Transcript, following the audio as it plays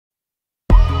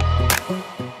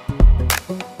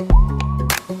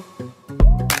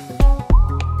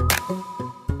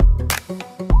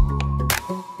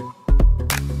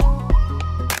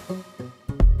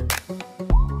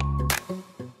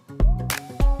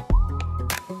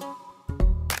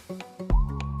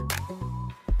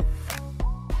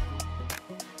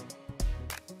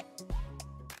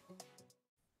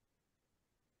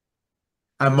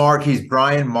I'm Mark. He's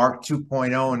Brian, Mark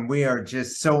 2.0, and we are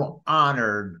just so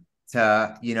honored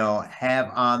to,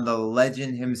 have on the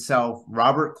legend himself,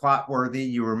 Robert Clotworthy.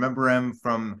 You remember him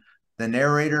from the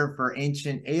narrator for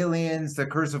Ancient Aliens, The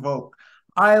Curse of Oak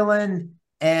Island,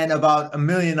 and about a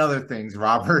million other things.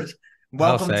 Robert, I'll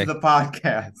welcome to say. the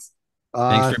podcast.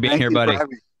 Thanks for being Thank here, you for buddy. having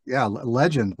me. Yeah,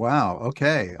 legend. Wow.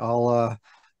 Okay. I'll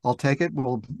take it.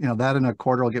 Well, that in a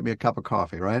quarter will get me a cup of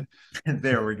coffee, right?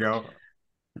 There we go.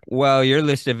 Well, your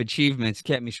list of achievements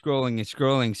kept me scrolling and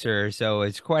scrolling, sir. So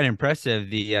it's quite impressive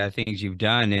the things you've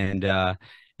done, and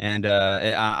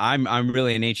I'm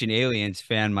really an Ancient Aliens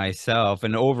fan myself,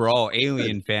 an overall Good.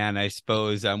 Alien fan, I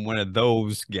suppose. I'm one of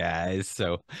those guys.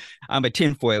 So I'm a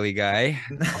tinfoily guy,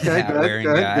 Okay, hat good, wearing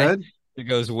good, guy. good. It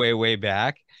goes way, way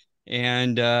back,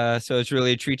 and so it's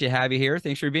really a treat to have you here.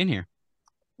 Thanks for being here.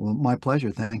 Well, my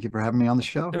pleasure. Thank you for having me on the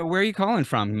show. So where are you calling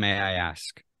from, may I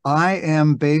ask? I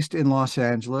am based in Los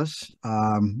Angeles,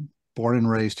 born and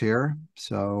raised here,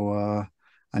 so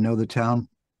I know the town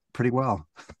pretty well.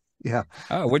 Yeah,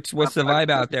 Oh, what's the I've vibe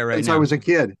been out there there right since I now? was a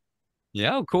kid.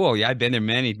 Yeah, oh, cool. Yeah, I've been there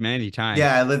many, many Yeah, times.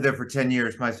 I lived there for 10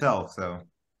 years myself, so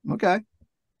Okay.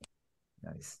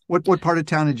 nice. What part of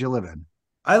town did you live in?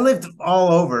 I lived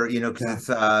all over, because Yeah.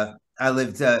 it's I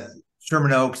lived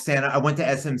Sherman Oaks, I went to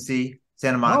SMC,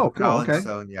 Santa Monica Oh, cool. College, Okay.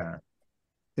 so yeah.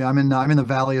 Yeah, I'm in the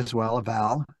valley as well, a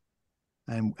Val.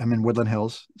 I'm in Woodland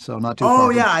Hills, so not too Oh far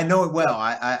from. yeah, I know it well.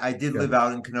 I did Yeah. live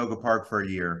out in Canoga Park for a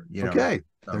year. Okay.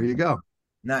 There So you go.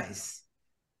 nice.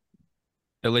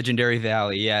 The legendary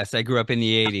Valley. Yes, I grew up in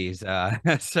the 80s.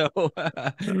 So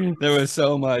there was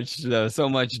so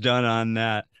much done on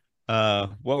that.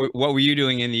 What were you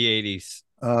doing in the 80s?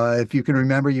 If you can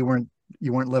remember, you weren't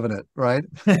living it, right?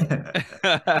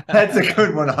 That's a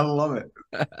good one. I love it.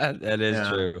 That is Yeah.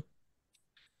 true.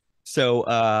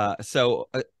 So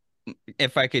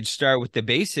if I could start with the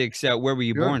basics, where were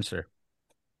you Sure. born, sir?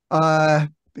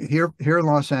 Here in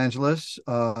Los Angeles,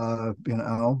 I'm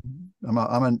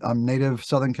native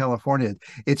Southern California.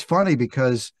 It's funny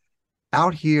because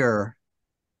out here,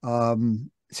 it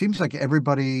seems like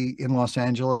everybody in Los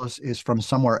Angeles is from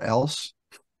somewhere else.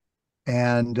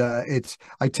 And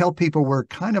I tell people we're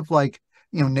kind of like,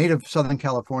 native Southern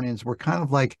Californians, we're kind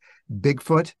of like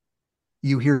Bigfoot.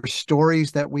 You hear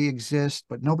stories that we exist,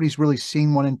 but nobody's really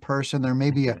seen one in person. There may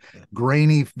be a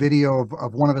grainy video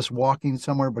of one of us walking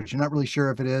somewhere, but you're not really sure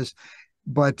if it is.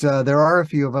 But there are a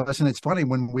few of us, and it's funny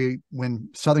when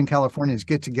Southern Californians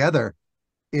get together,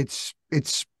 it's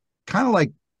kind of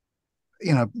like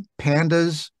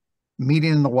pandas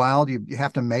meeting in the wild. You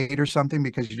have to mate or something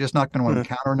because you're just not going to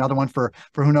encounter another one for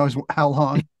who knows how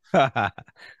long.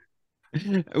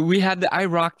 I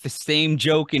rocked the same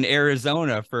joke in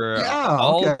Arizona for Yeah,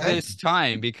 all okay. this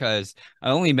time because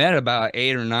I only met about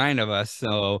eight or nine of us.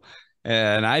 So,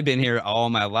 and I've been here all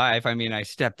my life. I mean, I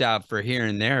stepped out for here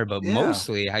and there, but Yeah,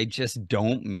 mostly I just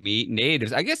don't meet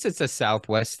natives. I guess it's a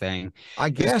Southwest thing. I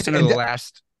It was guess. kind of the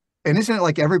last. And isn't it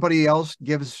like everybody else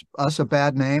gives us a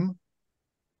bad name?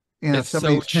 If It's so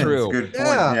somebody's, That's a true, good point.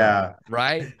 yeah, Yeah.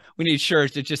 right? We need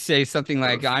shirts that just say something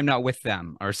like "I'm not with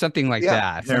them" or something like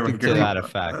yeah, that, There we something to we that go.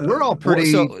 effect. we're all Well,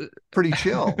 pretty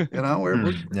chill.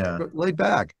 We're Yeah. laid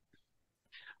back.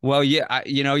 well, yeah,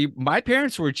 my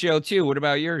parents were chill too. What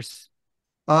about yours?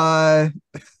 Uh,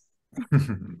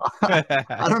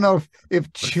 I don't know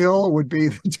if chill would be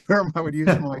the term I would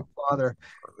use for my father.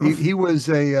 He was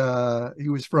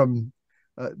from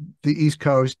uh, the East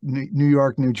Coast, New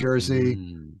York, New Jersey.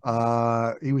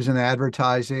 Mm. He was in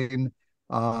advertising.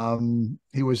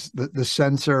 He was the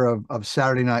censor of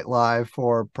Saturday Night Live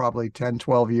for probably 10,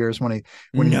 12 years when he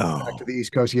moved back to No, the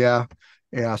East Coast. Yeah.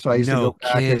 Yeah. So I used to no go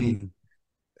back and kidding.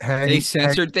 They hang.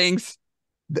 censored things.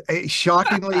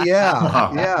 Shockingly,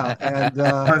 yeah. Yeah. Wow. And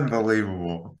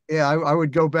Unbelievable. yeah, I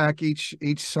would go back each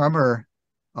summer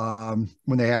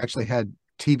when they actually had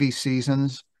TV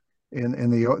seasons in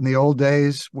the old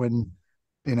days when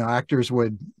actors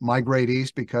would migrate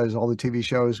east because all the TV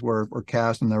shows were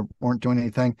cast and they weren't doing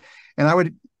anything. And I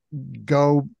would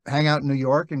go hang out in New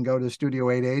York and go to Studio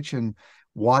 8H and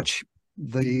watch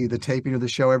the taping of the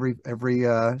show every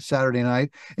Saturday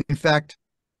night. In fact,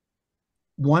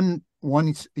 one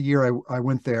year I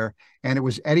went there and it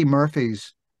was Eddie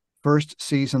Murphy's first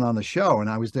season on the show, and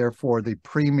I was there for the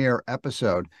premiere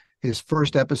episode, his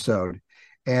first episode,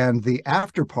 and the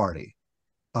after party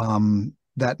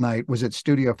that night was at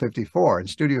Studio 54, and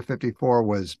Studio 54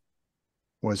 was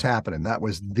happening. That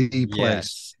was the place,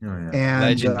 Yes, Oh yeah. and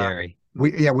legendary.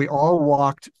 we all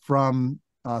walked from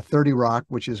 30 Rock,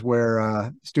 which is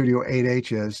where Studio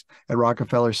 8H is at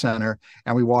Rockefeller Center,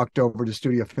 and we walked over to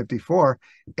Studio 54.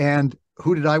 And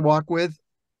who did I walk with?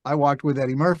 I walked with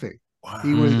Eddie Murphy.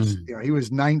 He Wow. was, you know, he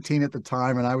was 19 at the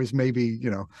time, and I was maybe,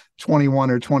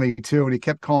 21 or 22, and he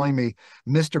kept calling me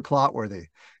Mr. Clotworthy.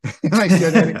 And I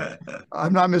said, Eddie,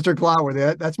 I'm not Mr.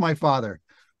 Clotworthy. That's my father.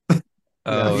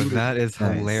 Yeah, he Oh, was. that is Nice.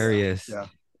 Yeah, hilarious. yeah,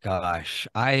 Gosh,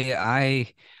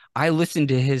 I listened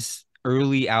to his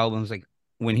early albums like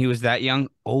when he was that young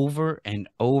over and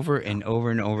over yeah, and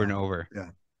over and over yeah, and over.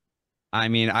 yeah, I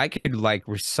mean, I could like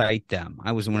recite them.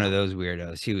 I was one yeah, of those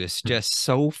weirdos. He was just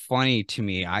so funny to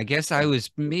me. I guess I yeah,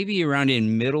 was maybe around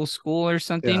in middle school or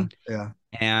yeah, something. yeah,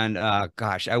 And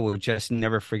gosh, I will just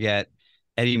never forget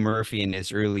Eddie Murphy in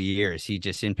his early years. He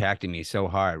just impacted me so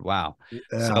hard. Wow. yeah.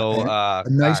 So And a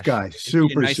nice gosh, guy, is he a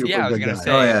super, nice? super Yeah, I was good gonna guy.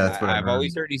 Oh say yeah, that's what I've I've heard.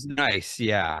 always heard he's nice.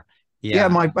 Yeah. Yeah, Yeah.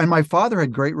 my father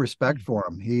had great respect for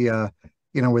him. He,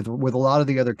 with a lot of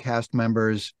the other cast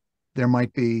members, there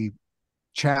might be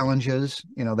challenges.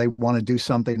 They want to do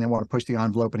something, they want to push the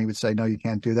envelope, and he would say, "No, you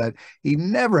can't do that." He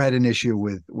never had an issue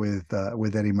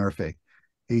with Eddie Murphy.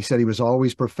 He said he was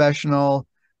always professional,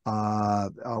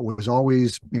 was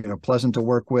always pleasant to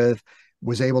work with,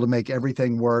 was able to make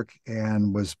everything work,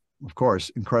 and was, of course,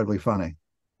 incredibly funny.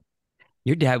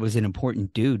 Your dad was an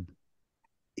important dude.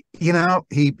 He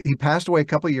passed away a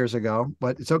couple of years ago,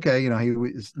 but it's okay. He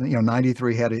was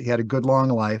 93, had a good long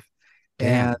life,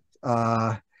 and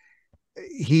Damn.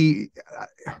 he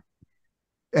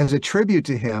as a tribute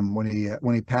to him when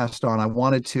he passed on, I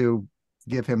wanted to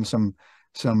give him some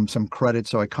credit.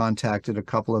 So I contacted a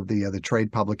couple of the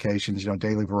trade publications,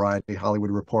 Daily Variety,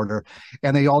 Hollywood Reporter,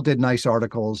 and they all did nice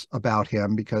articles about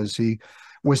him because he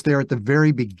was there at the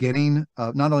very beginning.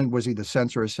 Not only was he the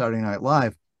censor of Saturday Night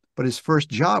Live, but his first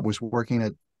job was working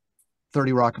at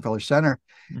 30 Rockefeller Center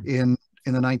in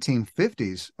the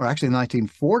 1950s, or actually the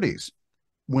 1940s,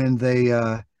 when they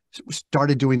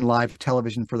started doing live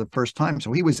television for the first time.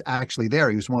 So he was actually there.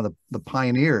 He was one of the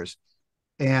pioneers.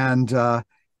 And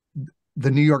the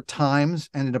New York Times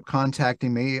ended up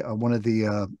contacting me, one of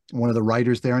the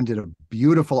writers there, and did a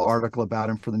beautiful article about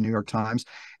him for the New York Times.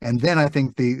 And then I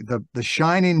think the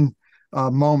shining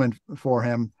moment for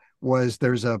him was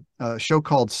there's a show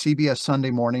called CBS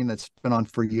Sunday Morning that's been on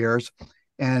for years,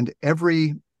 and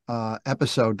every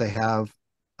episode they have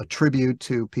a tribute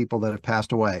to people that have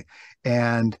passed away.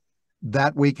 And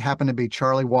that week happened to be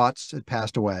Charlie Watts had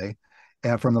passed away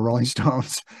from the Rolling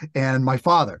Stones, and my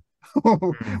father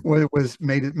was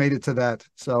made it to that.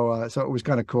 So it was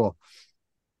kind of cool.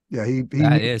 Yeah, he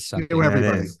That knew, is he knew something. That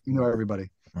everybody. is. He knew everybody.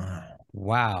 Wow.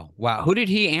 Wow. Wow. Who did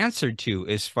he answer to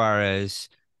as far as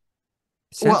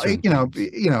Well, censoring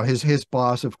things? his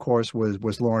boss, of course,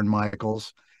 was Lauren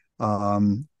Michaels,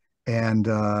 um, and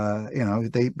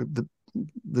the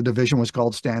division was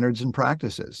called Standards and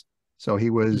Practices. So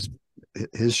his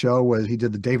show was, he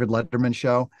did the David Letterman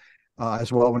show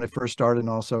as well when it first started, and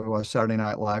also Saturday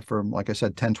Night Live for, like I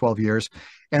said, 10, 12 years.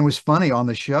 And it was funny on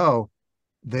the show,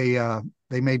 they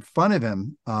made fun of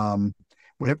him.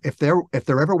 If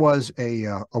there ever was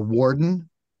a warden,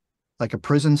 like a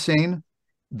prison scene,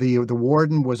 the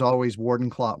warden was always Warden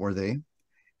Clotworthy.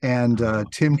 And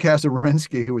Tim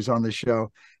Kazurinsky, who was on the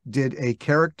show, did a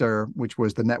character which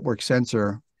was the network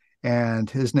censor, and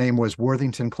his name was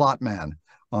Worthington Clotman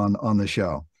on the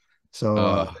show. So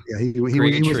Oh, yeah, he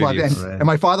great was loved, and, tributes. Right. and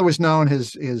my father was known,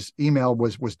 his email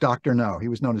was Doctor No. He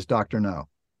was known as Doctor No.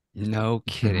 No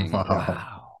kidding. Yeah.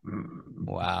 Wow. Wow.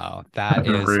 Wow. That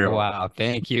is Unreal. wow.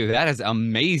 Thank you. That is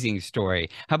amazing story.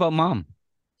 How about mom?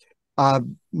 Uh,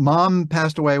 Mom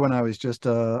passed away when I was just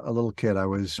a little kid. I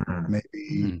was maybe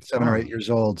Mm, 7 or 8 years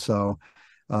sorry. old. So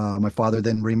my father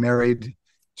then remarried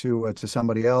to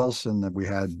somebody else, and then we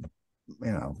had,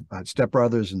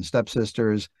 stepbrothers and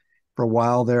stepsisters. For a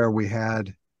while there, we had,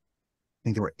 I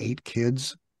think there were 8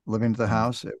 kids living in the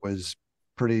house. It was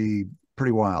pretty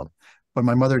wild. But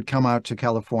my mother had come out to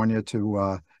California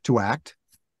to act,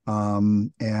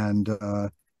 and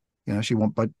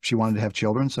but she wanted to have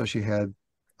children, so she had.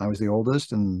 I was the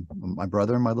oldest, and my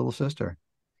brother and my little sister.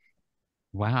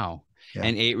 Wow. Yeah,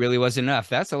 And eight really was enough.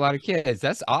 That's a lot of kids.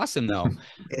 That's awesome though.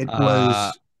 it Uh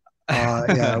was.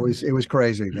 Yeah, it was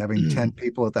crazy having 10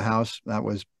 people at the house. That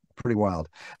was pretty wild.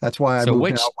 That's why I so moved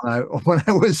which out when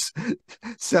I was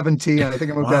 17. I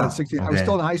think I moved out at Wow. 16. I was Okay.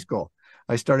 still in high school.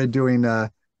 I started doing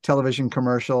television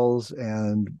commercials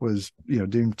and was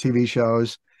doing TV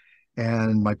shows.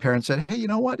 And my parents said, "Hey, you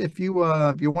know what? If you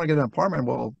want to get an apartment,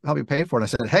 we'll help you pay for it." I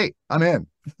said, "Hey, I'm in."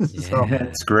 So yeah. That's I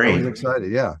was great. excited.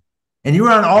 Yeah. And you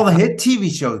were on all the hit TV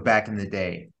shows back in the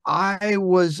day. I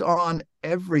was on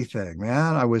everything,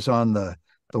 man. I was on the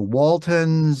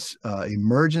Waltons,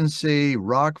 Emergency,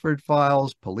 Rockford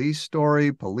Files, Police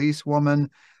Story, Policewoman,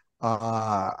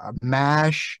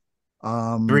 MASH.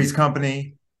 Three's Um,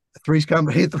 Company. Three's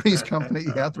Company, Three's Company,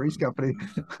 yeah, Three's Company.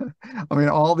 I mean,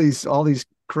 all these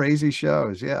crazy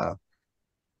shows, yeah.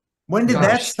 When did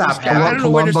that Gosh, stop I don't know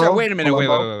happening? where to start. Columbo, Wait a minute.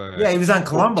 Columbo. Yeah, he was on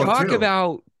Columbo Talk too.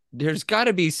 about, there's got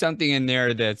to be something in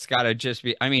there that's got to just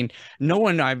be, I mean, no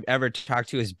one I've ever talked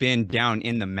to has been down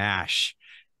in the MASH.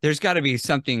 There's got to be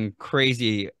something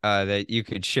crazy that you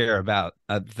could share about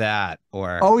that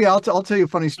or. Oh yeah, I'll tell you a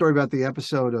funny story about the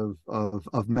episode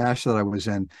of MASH that I was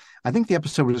in. I think the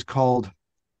episode was called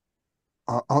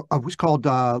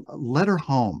Letter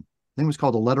Home. I think it was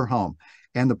called A Letter Home.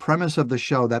 And the premise of the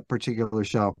show, that particular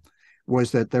show,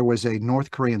 was that there was a North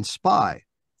Korean spy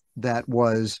that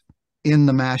was in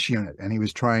the MASH unit, and he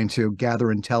was trying to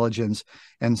gather intelligence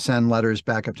and send letters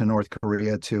back up to North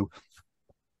Korea to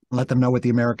let them know what the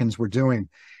Americans were doing.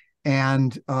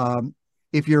 And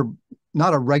if you're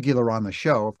not a regular on the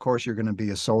show, of course, you're going to be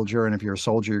a soldier. And if you're a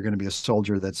soldier, you're going to be a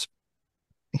soldier that's,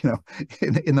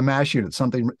 in the MASH unit.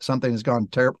 Something has gone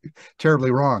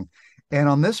terribly wrong. And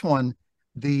on this one,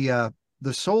 the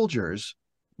soldiers,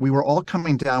 we were all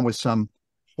coming down with some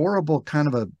horrible kind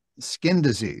of a skin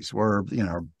disease where,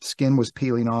 skin was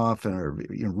peeling off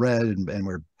and red and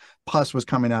where pus was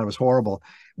coming out. It was horrible.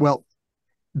 Well,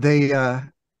 they,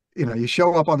 you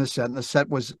show up on the set, and the set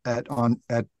was at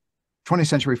 20th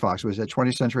Century Fox. It was at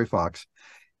 20th Century Fox,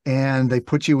 and they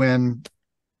put you in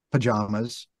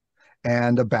pajamas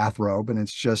and a bathrobe, and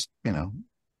it's just,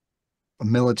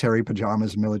 military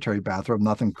pajamas, military bathrobe,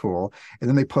 nothing cool. And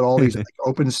then they put all these like,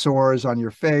 open sores on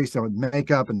your face and with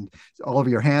makeup and all over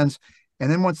your hands. And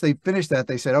then once they finished that,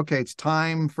 they said, okay, it's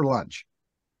time for lunch.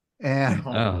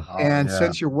 And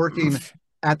since you're working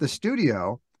at the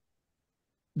studio,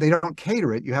 they don't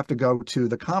cater it. You have to go to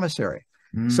the commissary.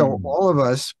 So all of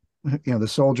us, the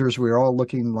soldiers, we were all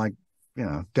looking like,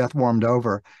 death warmed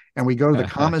over. And we go to the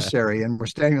commissary and we're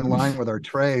standing in line with our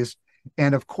trays.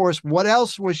 And of course, what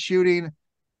else was shooting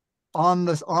on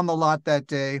the lot that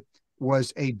day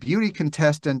was a beauty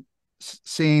contestant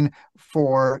scene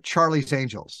for Charlie's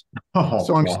Angels.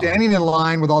 So I'm standing in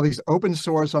line with all these open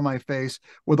sores on my face,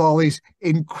 with all these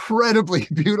incredibly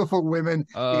beautiful women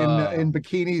in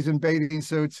bikinis and bathing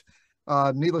suits.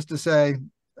 Needless to say,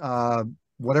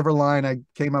 whatever line I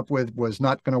came up with was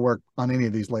not going to work on any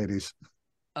of these ladies.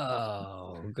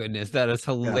 Oh goodness, that is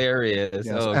hilarious!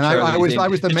 Yes. Oh, and I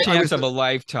was the chance of a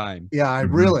lifetime. Yeah, I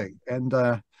really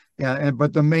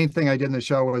but the main thing I did in the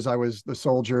show was I was the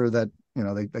soldier that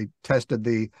they tested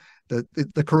the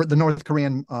North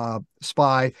Korean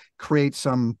spy create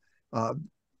some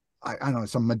I don't know,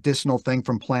 some medicinal thing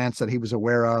from plants that he was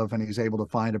aware of, and he was able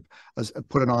to find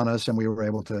put it on us, and we were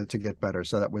able to get better.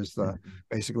 So that was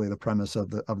basically the premise of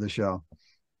the show.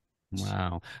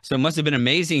 Wow. So it must have been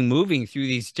amazing moving through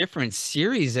these different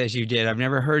series as you did. I've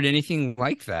never heard anything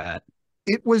like that.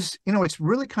 It was, it's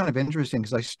really kind of interesting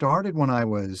because I started when I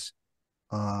was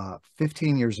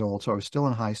 15 years old. So I was still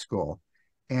in high school,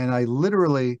 and I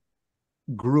literally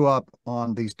grew up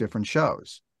on these different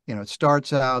shows. It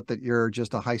starts out that you're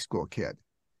just a high school kid,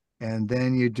 and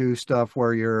then you do stuff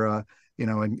where you're,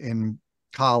 in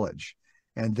college,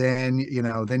 and then,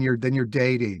 then you're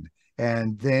dating,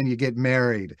 and then you get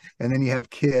married, and then you have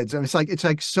kids. And it's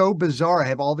like so bizarre. I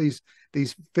have all these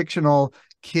fictional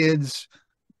kids,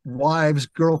 wives,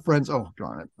 girlfriends. Oh,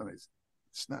 darn it.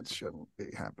 That shouldn't be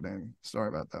happening. Sorry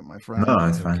about that, my friend. No,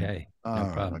 it's fine. Okay.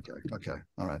 No problem. Okay.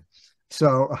 All right.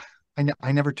 So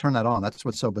I never turn that on. That's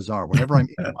what's so bizarre. Whenever I'm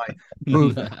in my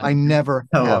booth, I never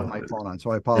have my phone on.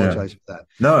 So I apologize for that.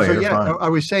 No, so you're fine. I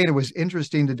was saying it was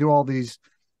interesting to do all these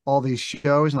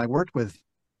shows, and I worked with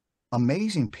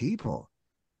amazing people.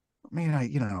 I mean,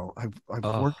 I've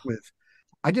worked with.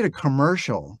 I did a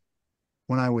commercial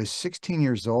when I was 16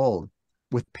 years old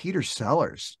with Peter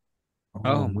Sellers.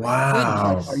 Oh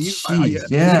wow! Are you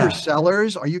Peter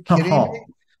Sellers? Are you kidding me?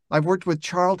 I've worked with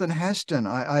Charlton Heston.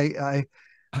 Wow.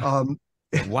 You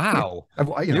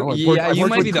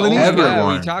might be the only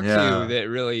guy we talked to that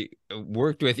really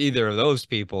worked with either of those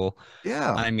people.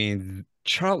 Yeah. I mean,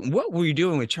 Charlton, what were you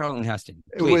doing with Charlton Heston?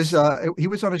 Please. He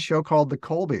was on a show called The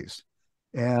Colbys,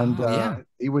 and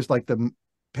he was like the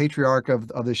patriarch of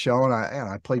the show, and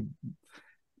I played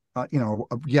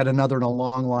yet another in a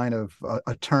long line of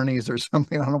attorneys or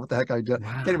something. I don't know what the heck I did. Wow.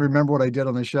 I can't even remember what I did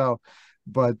on the show,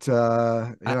 but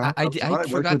I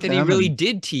forgot that he really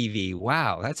did TV.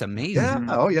 Wow, that's amazing. Yeah.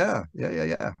 Oh yeah.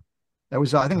 That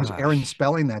was I think it was Aaron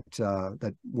Spelling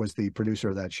that was the producer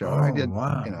of that show. I did.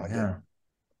 Wow.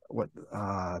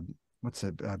 What's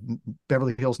it?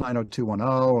 Beverly Hills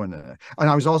 90210, and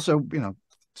I was also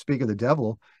speak of the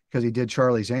devil, because he did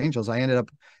Charlie's Angels. I ended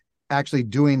up actually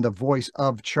doing the voice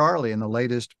of Charlie in the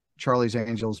latest Charlie's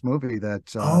Angels movie that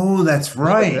Oh, that's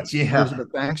right. Yeah.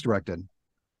 Elizabeth Banks directed.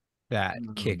 That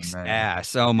Oh, kicks man.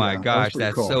 ass. Oh my Yeah, that was gosh, pretty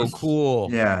that's cool. so cool.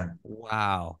 Yeah.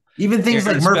 Wow. Even things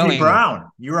like Aaron Murphy Spelling.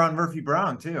 Brown. You were on Murphy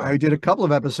Brown I too. did a couple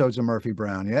of episodes of Murphy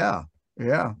Brown. Yeah,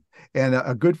 yeah. And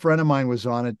a good friend of mine was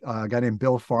on it, a guy named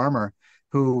Bill Farmer,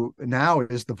 who now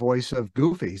is the voice of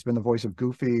Goofy. He's been the voice of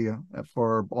Goofy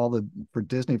for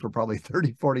Disney for probably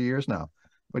 30, 40 years now.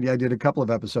 But yeah, I did a couple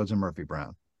of episodes of Murphy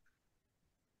Brown.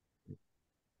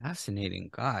 Fascinating.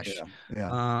 Gosh. Yeah,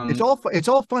 yeah. Um, It's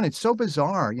all fun. It's so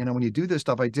bizarre, when you do this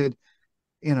stuff. I've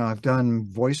done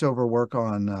voiceover work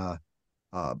on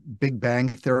Big Bang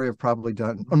Theory. I've probably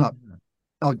done. I'm not.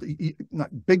 Oh, not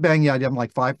Big Bang. Yeah, I did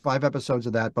like five episodes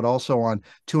of that, but also on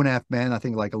Two and a Half Men. I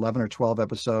think like 11 or 12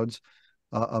 episodes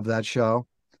of that show,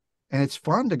 and it's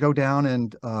fun to go down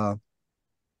and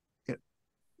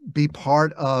be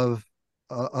part of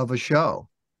a show.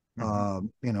 Mhm.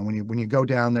 When you go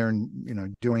down there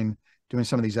and doing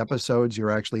some of these episodes,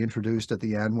 you're actually introduced at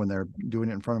the end when they're doing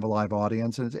it in front of a live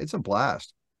audience, and it's a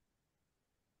blast.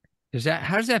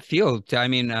 how does that feel to, I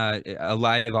mean, a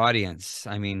live audience?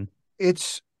 I mean,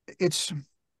 It's it's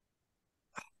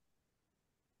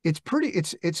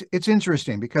it's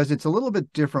interesting because it's a little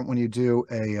bit different when you do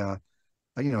a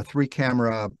three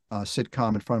camera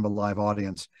sitcom in front of a live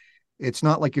audience. It's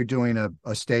not like you're doing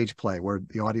a stage play where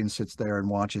the audience sits there and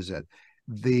watches it.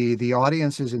 The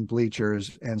audience is in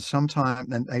bleachers, and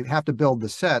sometimes and they have to build the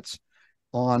sets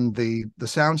on the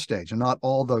sound stage, and not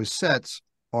all those sets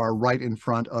are right in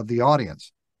front of the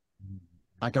audience.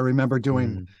 Like I remember doing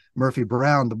mm, Murphy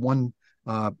Brown, the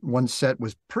one set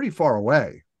was pretty far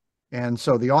away, and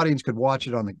so the audience could watch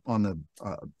it on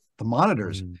the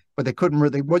monitors, mm, but they couldn't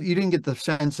really. What you didn't get the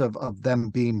sense of them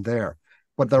being there.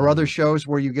 But there are other mm. shows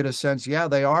where you get a sense, yeah,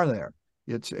 they are there.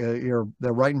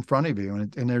 They're right in front of you,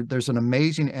 and there's an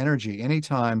amazing energy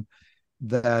anytime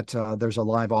that there's a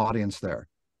live audience there.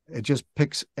 It just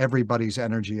picks everybody's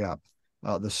energy up.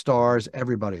 The stars,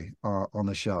 everybody on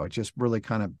the show. It just really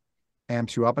kind of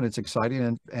amps you up, and it's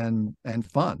exciting and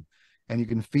fun, and you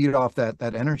can feed off that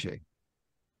energy.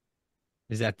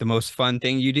 Is that the most fun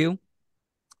thing you do?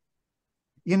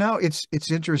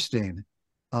 It's interesting.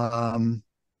 Um,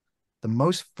 the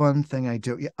most fun thing I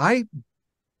do, yeah,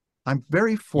 I'm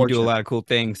very You do a fortunate. lot of cool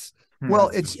things. Well,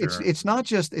 That's for sure.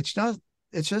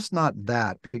 it's just not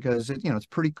that because it's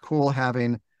pretty cool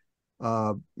having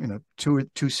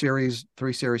two series,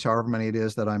 three series, however many it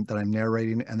is that I'm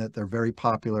narrating, and that they're very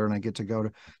popular, and I get to go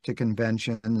to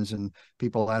conventions, and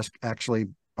people actually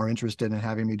are interested in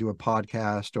having me do a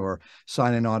podcast or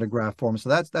sign an autograph form. So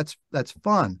that's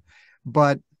fun.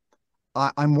 But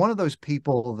I'm one of those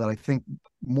people that I think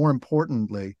more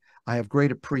importantly, I have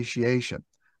great appreciation.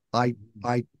 I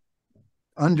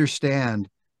understand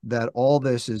that all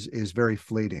this is very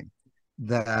fleeting,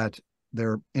 that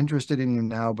they're interested in you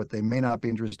now, but they may not be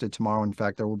interested tomorrow. In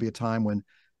fact, there will be a time when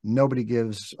nobody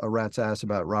gives a rat's ass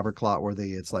about Robert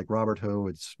Clotworthy. It's like Robert who,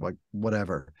 it's like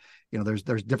whatever. There's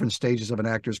different stages of an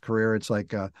actor's career. It's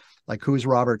like who's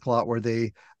Robert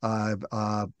Clotworthy?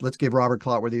 Let's give Robert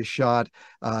Clotworthy a shot.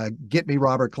 Get me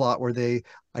Robert Clotworthy.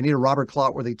 I need a Robert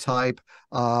Clotworthy type.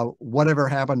 Whatever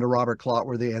happened to Robert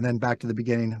Clotworthy? And then back to the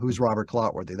beginning. Who's Robert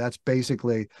Clotworthy? That's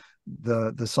basically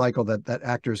the cycle that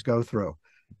actors go through.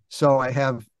 So I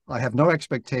have no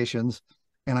expectations,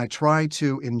 and I try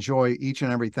to enjoy each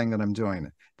and everything that I'm doing.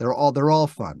 They're all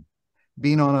fun.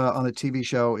 Being on a TV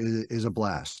show is a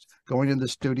blast. Going into the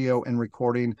studio and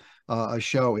recording a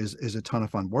show is a ton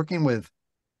of fun. Working with,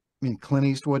 I mean, Clint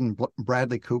Eastwood and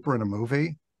Bradley Cooper in a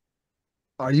movie.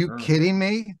 Are you Sure. kidding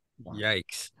me?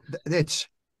 Yikes. It's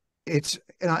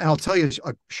and I'll tell you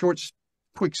a short,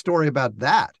 quick story about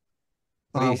that.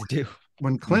 Uh, Please do.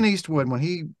 when Clint Eastwood, when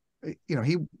he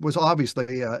was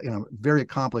obviously very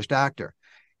accomplished actor,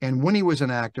 and when he was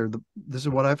an actor, this is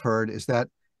what I've heard is that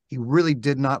he really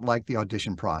did not like the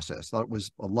audition process. Thought it was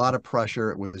a lot of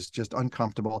pressure. It was just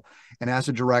uncomfortable. And as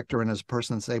a director and as a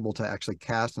person that's able to actually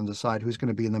cast and decide who's going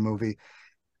to be in the movie,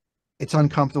 it's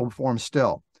uncomfortable for him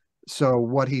still. So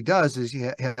what he does is he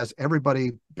has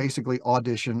everybody basically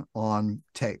audition on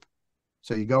tape.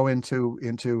 So you go into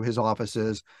his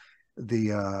offices.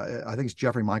 The I think it's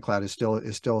Jeffrey Mycloud is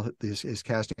still his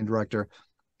casting director,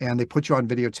 and they put you on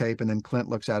videotape, and then Clint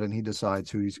looks at it and he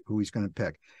decides who he's going to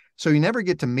pick. So you never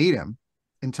get to meet him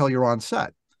until you're on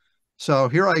set. So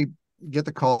here I get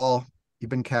the call. You've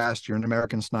been cast. You're an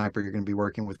American Sniper. You're going to be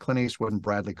working with Clint Eastwood and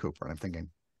Bradley Cooper. And I'm thinking,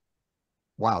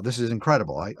 wow, this is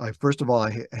incredible. I first of all,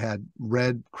 I had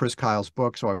read Chris Kyle's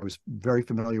book, so I was very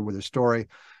familiar with his story.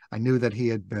 I knew that he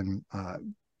had been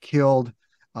killed,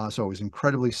 so it was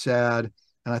incredibly sad,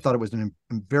 and I thought it was a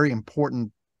very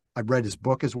important I've read his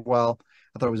book as well.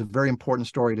 I thought it was a very important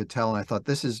story to tell, and I thought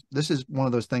this is one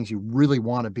of those things you really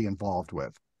want to be involved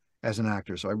with as an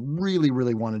actor. So I really,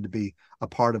 really wanted to be a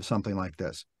part of something like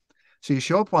this. So you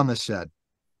show up on the set,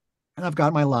 and I've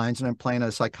got my lines, and I'm playing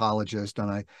a psychologist,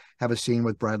 and I have a scene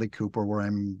with Bradley Cooper where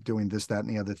I'm doing this, that, and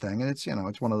the other thing, and it's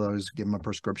it's one of those give him a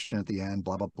prescription at the end,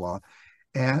 blah blah blah,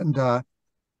 and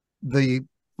the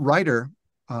writer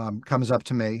comes up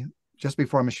to me just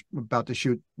before I'm about to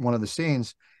shoot one of the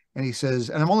scenes, and he says,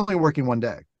 and I'm only working one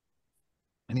day,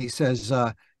 and he says,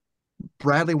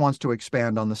 Bradley wants to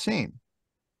expand on the scene.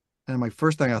 And my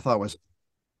first thing I thought was,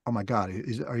 oh my God,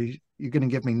 are you going to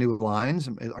give me new lines?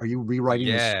 Are you rewriting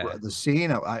the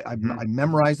scene? I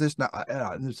memorized this. Now,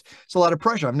 it's a lot of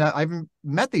pressure. I haven't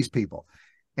met these people.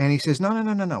 And he says, no.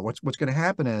 What's going to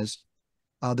happen is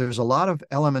there's a lot of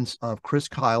elements of Chris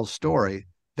Kyle's story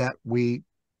that we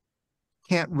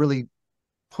can't really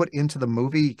put into the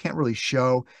movie. You can't really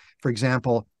show, for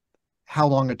example, how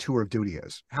long a tour of duty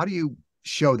is. How do you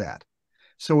show that?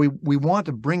 So we want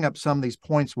to bring up some of these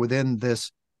points within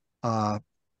this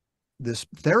this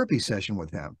therapy session with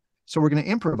him. So we're going to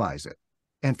improvise it.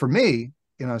 And for me,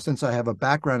 since I have a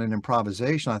background in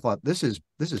improvisation, I thought this is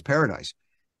paradise.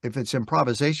 If it's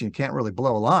improvisation, you can't really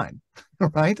blow a line,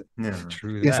 right? Yeah,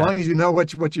 true. As long as you know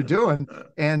what you're doing.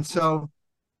 And so,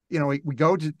 we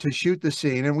go to shoot the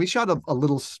scene, and we shot a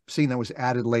little scene that was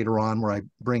added later on where I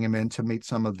bring him in to meet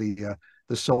some of the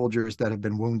soldiers that have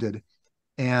been wounded.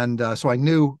 And so I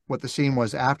knew what the scene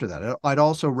was after that. I'd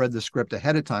also read the script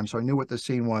ahead of time, so I knew what the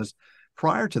scene was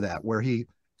prior to that, where he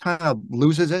kind of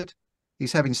loses it.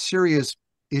 He's having serious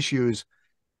issues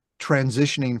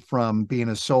transitioning from being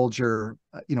a soldier,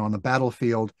 on the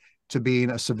battlefield to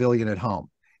being a civilian at home.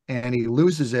 And he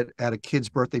loses it at a kid's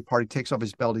birthday party, takes off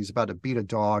his belt. He's about to beat a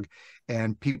dog,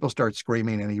 and people start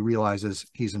screaming, and he realizes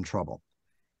he's in trouble.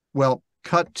 Well,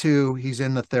 cut to, he's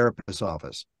in the therapist's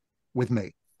office with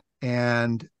me.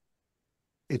 And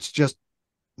it's just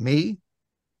me,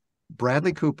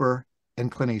 Bradley Cooper,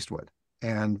 and Clint Eastwood,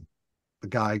 and the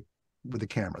guy with the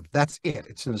camera. That's it.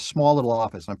 It's in a small little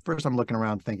office. And first I'm looking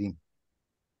around thinking,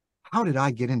 how did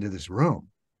I get into this room?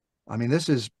 I mean, this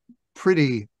is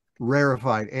pretty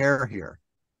rarefied air here.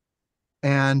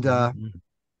 And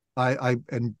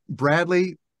and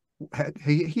Bradley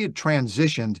he had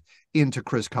transitioned into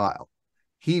Chris Kyle.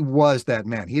 He was that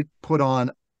man. He had put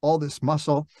on all this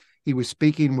muscle. He was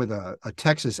speaking with a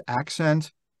Texas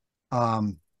accent.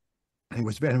 And it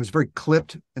was very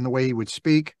clipped in the way he would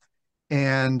speak.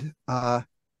 And I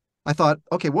thought,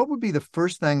 okay, what would be the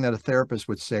first thing that a therapist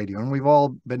would say to you? And we've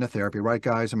all been to therapy, right,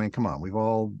 guys? I mean, come on, we've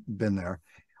all been there.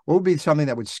 What would be something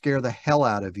that would scare the hell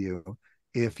out of you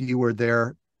if you were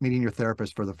there meeting your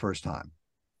therapist for the first time?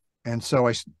 And so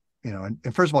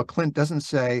and first of all, Clint doesn't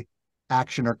say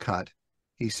action or cut.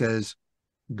 He says,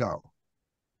 go.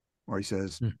 Or he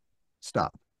says,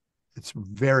 stop. It's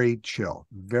very chill,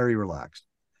 very relaxed.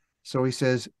 So he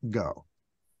says, go.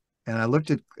 And I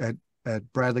looked at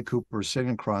Bradley Cooper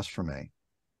sitting across from me.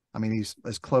 I mean, he's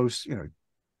as close,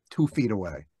 2 feet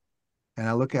away. And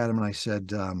I look at him and I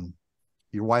said,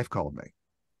 your wife called me.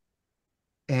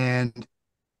 And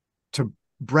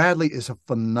Bradley is a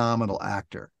phenomenal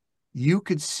actor. You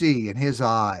could see in his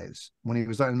eyes when he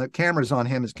was on, the camera's on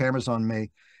him, his camera's on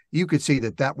me. You could see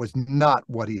that was not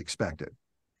what he expected.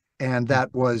 And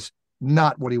that was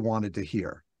not what he wanted to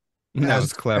hear. That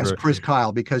was clever. As Chris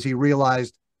Kyle, because he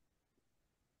realized,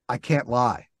 I can't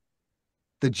lie.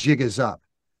 The jig is up.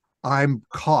 I'm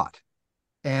caught.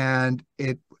 And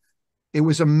it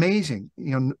was amazing.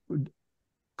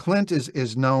 Clint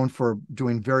is known for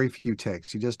doing very few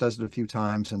takes. He just does it a few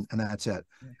times and that's it.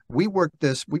 We worked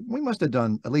this, we must have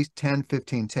done at least 10,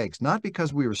 15 takes, not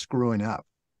because we were screwing up,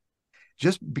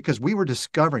 just because we were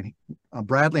discovering,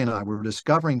 Bradley and I were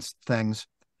discovering things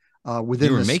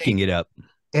within You were making it up.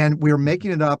 And we were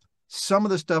making it up. Some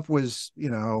of the stuff was,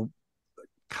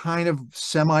 kind of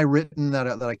semi-written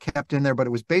that I kept in there, but it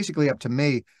was basically up to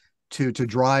me to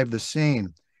drive the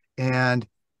scene. And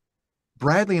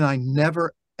Bradley and I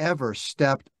never, ever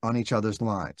stepped on each other's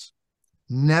lines.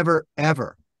 Never,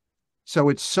 ever. So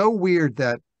it's so weird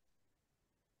that,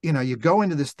 you go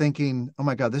into this thinking, oh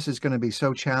my God, this is going to be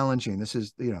so challenging. This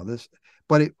is,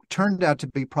 but it turned out to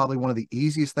be probably one of the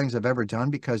easiest things I've ever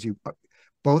done because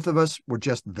both of us were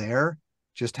just there,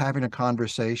 just having a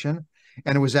conversation.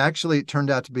 And it turned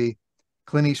out to be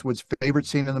Clint Eastwood's favorite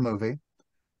scene in the movie.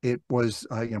 It was,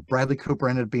 Bradley Cooper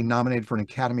ended up being nominated for an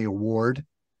Academy Award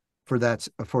for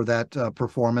that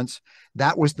performance.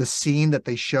 That was the scene that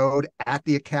they showed at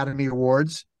the Academy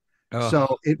Awards. Oh,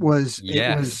 so it was,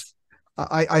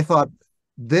 I thought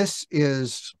this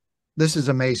is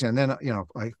amazing. And then,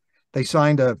 they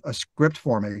signed a script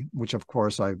for me, which of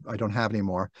course I don't have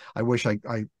anymore. I wish I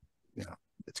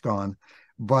it's gone,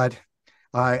 but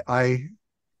I I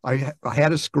I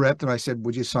had a script and I said,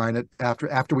 would you sign it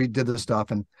after we did the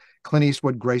stuff? And Clint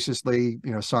Eastwood graciously,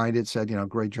 signed it, said,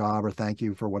 great job or thank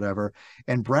you for whatever.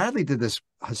 And Bradley did this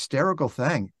hysterical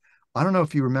thing. I don't know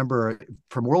if you remember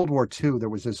from World War II, there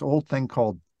was this old thing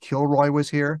called Kilroy was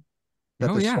here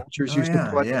that Oh the yeah. soldiers Oh used to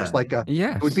yeah, put. It was yeah. like it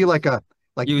would Yes. be like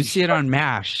You you would see see it on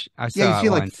MASH. I yeah, you saw it see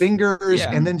like once. fingers Yeah.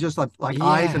 and then just like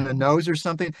eyes and Yeah. a nose or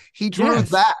something. He drew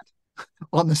Yes. that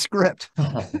on the script.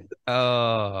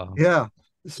 Oh. Yeah.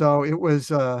 So it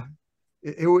was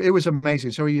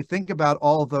amazing. So you think about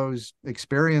all those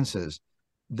experiences,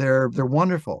 they're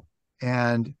wonderful.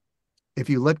 And if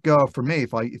you let go, for me,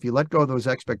 if you let go of those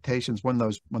expectations when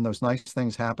those nice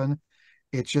things happen,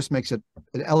 it just makes it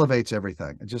elevates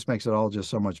everything. It just makes it all just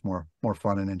so much more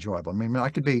fun and enjoyable. I mean, I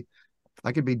could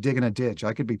be digging a ditch.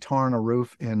 I could be tarring a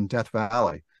roof in Death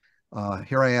Valley.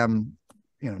 Here I am,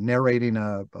 narrating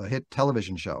a hit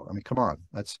television show. I mean, come on,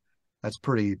 that's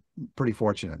pretty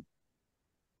fortunate.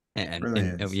 Really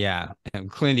And is. yeah,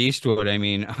 and Clint Eastwood. I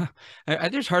mean,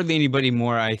 there's hardly anybody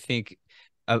more I think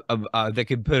that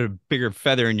could put a bigger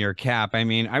feather in your cap. I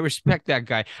mean, I respect that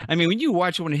guy. I mean, when you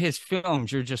watch one of his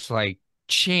films, you're just like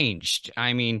changed.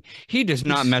 I mean, he does He's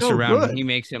not mess so around when good. he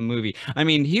makes a movie. I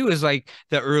mean, he was like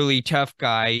the early tough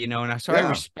guy, so I Yeah,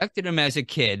 respected him as a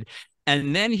kid,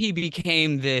 and then he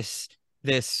became this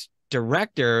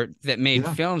director that made yeah,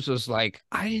 films. Was like,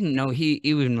 I didn't know he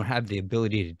even had the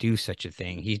ability to do such a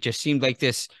thing. He just seemed like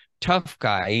this tough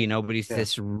guy, but he's yeah,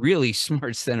 this really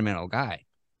smart, sentimental guy.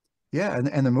 yeah.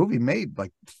 And the movie made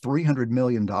like $300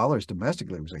 million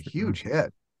domestically. It was a Mhm. huge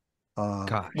hit.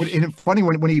 Gosh. And funny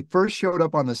when he first showed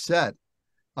up on the set,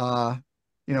 uh,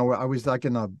 I was like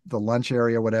in the lunch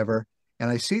area, whatever, and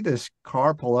I see this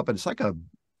car pull up, and it's like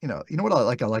you know what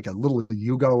like a little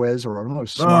Yugo is, or one of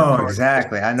those smart Oh, cars, just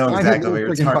exactly. I know tiny exactly what little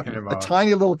you're freaking car, talking a about.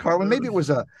 tiny little car. Well, maybe it was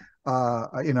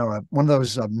one of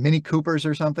those Mini Coopers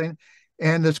or something.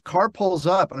 And this car pulls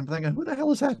up, and I'm thinking, who the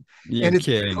hell is that? You're And it's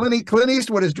kidding. Clint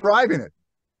Eastwood is driving it,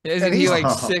 and Isn't he he's like Oh,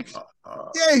 six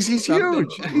yeah, he's something?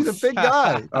 huge. He's a big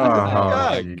guy. He's a big oh,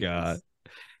 Oh guy. God. jeez.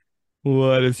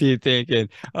 What is he thinking?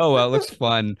 Oh well, it looks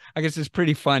fun. I guess it's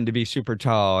pretty fun to be super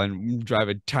tall and drive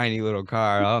a tiny little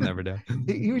car. I'll never know.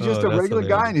 He was just Oh, a that's regular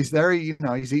guy, hilarious. and he's there.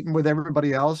 He's eating with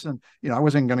everybody else, and I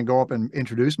wasn't going to go up and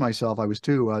introduce myself. I was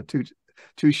too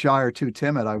shy or too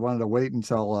timid. I wanted to wait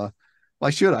until I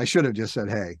should have just said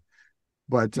hey,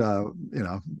 but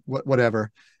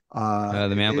whatever.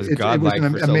 The man was It was godlike an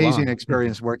for so amazing long.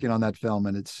 experience working on that film,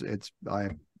 and it's I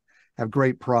have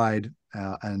great pride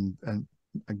and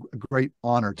a great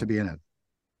honor to be in it.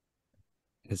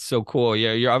 It's so cool.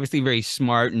 Yeah, you're obviously very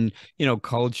smart and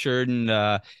cultured and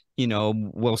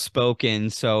well spoken.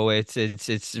 So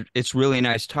it's really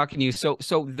nice talking to you. So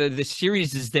the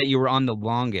series is that you were on the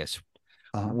longest.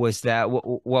 Uh, Was that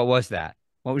what was that?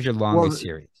 What was your longest well,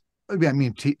 series? I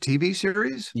mean, TV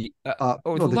series.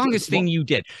 Or No, the longest thing you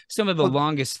did. Some of the well,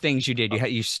 longest things you did.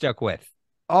 You stuck with.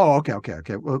 oh,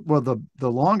 okay. Well, the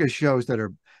longest shows that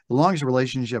are the longest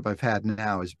relationship I've had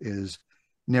now is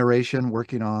narration,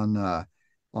 working on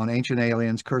Ancient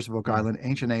Aliens, Curse of Oak Hmm. Island,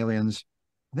 Ancient Aliens.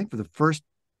 I think for the first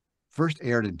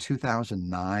aired in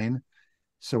 2009,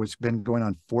 so it's been going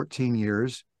on 14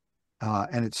 years,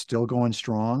 and it's still going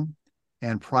strong.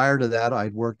 And prior to that,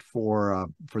 I'd worked for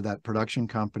that production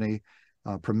company,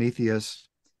 Prometheus.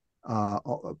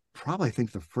 Probably I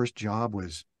think the first job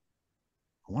was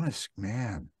I want to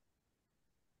man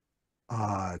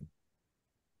uh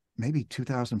maybe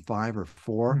 2005 or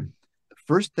 4. Hmm. The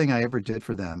first thing I ever did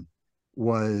for them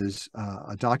was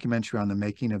a documentary on the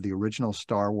making of the original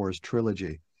Star Wars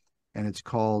trilogy, and it's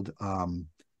called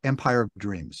Empire of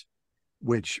Dreams,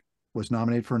 which was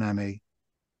nominated for an Emmy.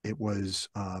 It was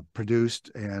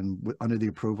produced and under the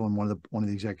approval, and one of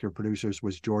the executive producers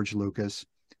was George Lucas.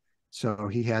 So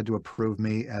he had to approve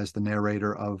me as the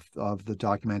narrator of the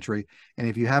documentary. And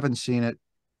if you haven't seen it,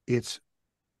 it's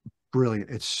brilliant.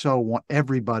 It's so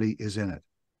everybody is in it.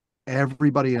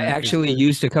 Everybody in I it is actually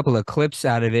used a couple of clips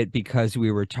out of it because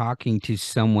we were talking to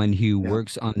someone who yeah,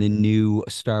 works on the new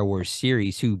Star Wars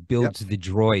series who yep. builds the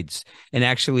droids and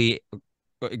actually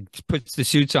puts the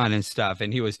suits on and stuff.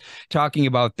 And he was talking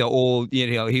about the old,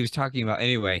 he was talking about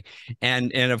anyway.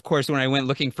 And of course, when I went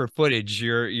looking for footage,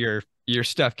 your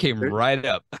stuff came There, right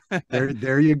up.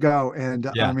 there you go. And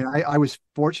I Yeah. mean, I was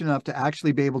fortunate enough to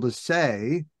actually be able to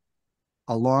say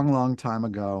a long, long time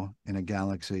ago in a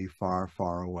galaxy far,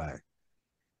 far away.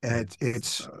 And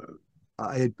It's,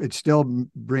 it still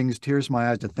brings tears to my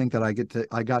eyes to think that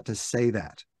I got to say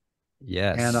that.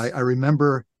 And I Yes.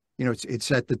 remember,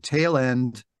 it's at the tail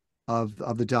end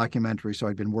of the documentary. So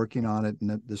I'd been working on it,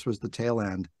 and this was the tail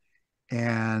end.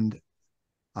 And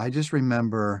I just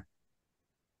remember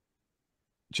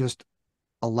just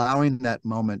allowing that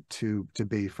moment to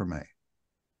be for me.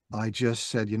 I just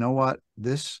said, you know what,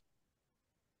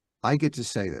 I get to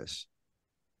say this.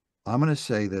 I'm going to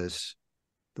say this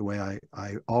the way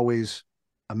I always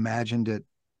imagined it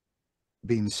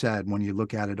being said when you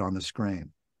look at it on the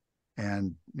screen.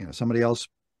 And somebody else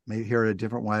may hear it a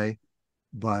different way,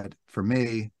 but for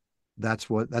me, that's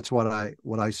what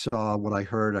I saw, what I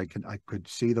heard. I could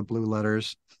see the blue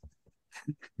letters,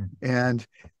 and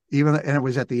it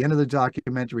was at the end of the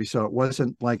documentary, so it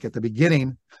wasn't like at the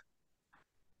beginning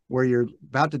where you're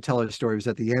about to tell a story. It was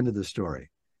at the end of the story,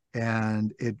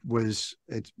 and it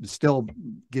still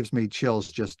gives me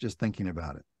chills just thinking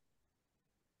about it.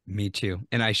 Me too.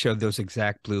 And I showed those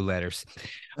exact blue letters.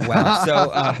 Wow.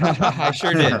 So I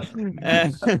sure did.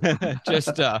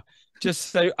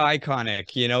 Just so iconic,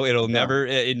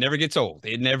 it never gets old.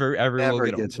 It never ever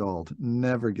will get old.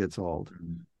 Never gets old.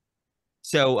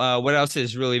 So what else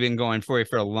has really been going for you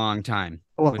for a long time?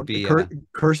 Well,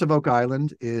 Curse of Oak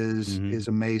Island is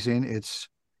amazing.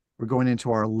 We're going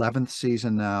into our 11th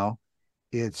season now.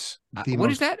 It's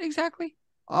what is that exactly?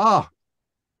 Oh,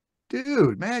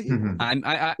 dude, man,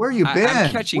 where you been? I'm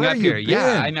catching up here.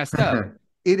 Yeah, I messed up.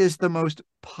 It is the most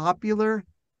popular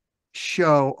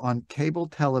show on cable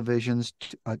television's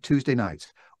Tuesday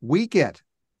nights. We get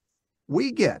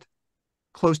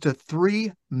close to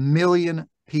 3 million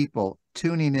people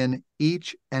tuning in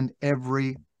each and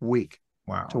every week.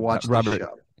 Wow. To watch the Robert,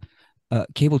 show.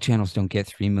 Cable channels don't get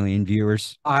 3 million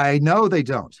viewers. I know they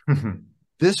don't.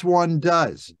 This one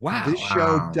does. Wow. This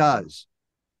show does.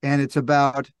 And it's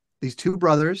about these two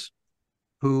brothers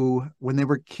who, when they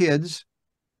were kids,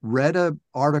 read an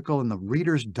article in the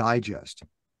Reader's Digest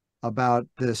about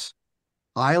this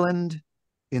island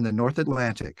in the North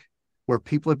Atlantic where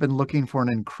people have been looking for an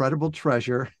incredible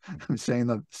treasure. I'm saying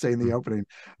the opening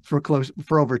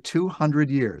for over 200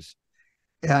 years.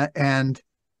 And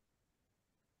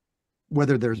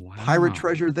whether there's pirate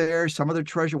treasure there, some other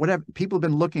treasure, whatever, people have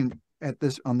been looking at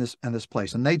this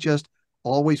place, and they just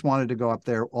always wanted to go up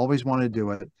there, always wanted to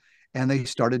do it. And they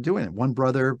started doing it. One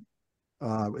brother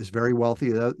is very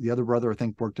wealthy. The other brother, I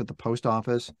think, worked at the post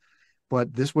office,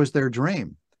 but this was their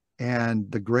dream.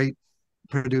 And the great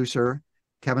producer,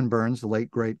 Kevin Burns, the late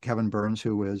great Kevin Burns,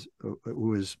 who is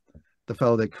the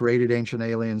fellow that created Ancient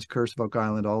Aliens, Curse of Oak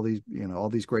Island, all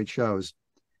these great shows.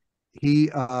 He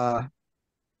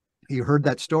heard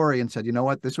that story and said, you know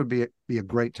what, this would be a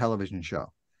great television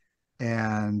show.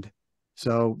 And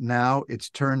so now it's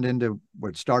turned into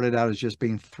what started out as just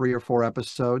being 3 or 4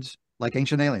 episodes, like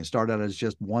Ancient Aliens started out as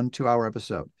just 1 2-hour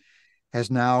episode. It's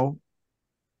now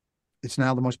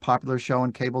the most popular show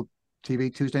on cable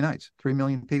TV Tuesday nights. 3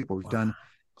 million people. We've done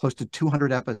close to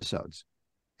 200 episodes,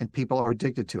 and people are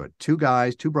addicted to it. Two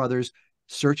brothers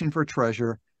searching for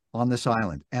treasure on this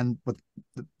island. And what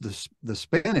the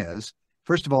spin is,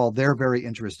 first of all, they're very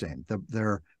interesting.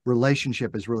 Their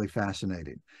relationship is really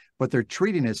fascinating, but they're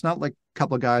treating it's not like a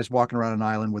couple of guys walking around an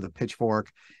island with a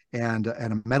pitchfork and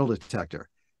a metal detector.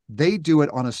 They do it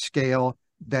on a scale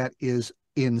that is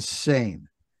insane.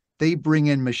 They bring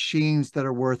in machines that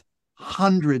are worth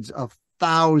hundreds of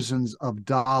thousands of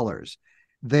dollars.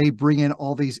 They bring in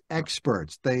all these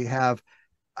experts. They have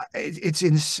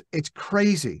it's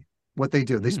crazy what they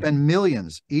do. They spend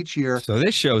millions each year. So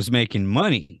this show's making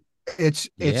money. It's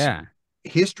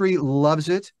History loves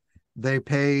it. They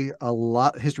pay a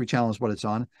lot. History Channel is what it's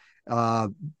on.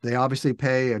 They obviously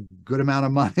pay a good amount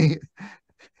of money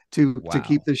to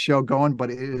keep this show going, but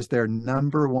it is their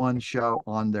 #1 show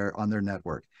on their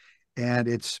network, and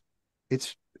it's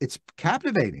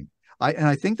captivating.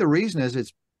 I think the reason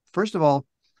is first of all,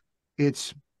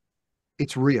 it's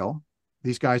real.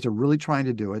 These guys are really trying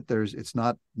to do it.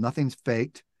 Nothing's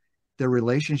faked. Their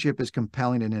relationship is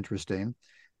compelling and interesting.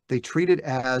 They treat it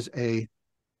as the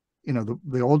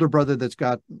older brother that's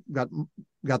got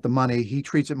the money. He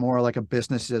treats it more like a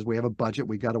business. He says, we have a budget.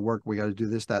 We got to work. We got to do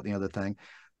this, that, and the other thing.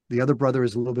 The other brother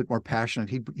is a little bit more passionate.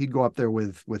 He'd go up there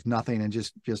with nothing and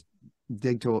just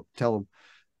dig till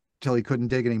he couldn't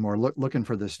dig anymore, looking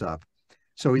for this stuff.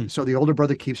 So the older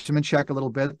brother keeps him in check a little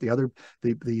bit. The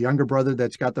younger brother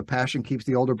that's got the passion keeps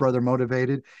the older brother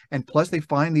motivated. And plus they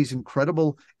find these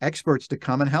incredible experts to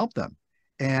come and help them.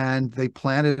 And they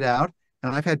plan it out.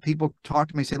 And I've had people talk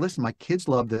to me, say, listen, my kids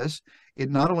love this. It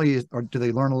not only do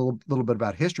they learn a little bit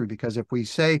about history, because if we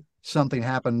say something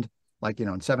happened, like, in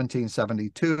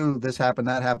 1772, this happened,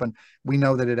 that happened, we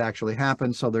know that it actually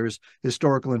happened. So there's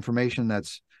historical information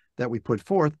that we put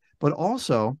forth, but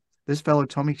also this fellow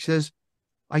told me, he says,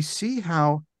 I see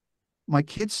how my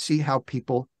kids see how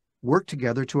people work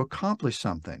together to accomplish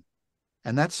something.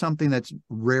 And that's something that's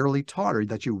rarely taught or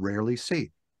that you rarely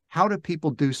see. How do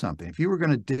people do something? If you were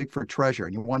going to dig for treasure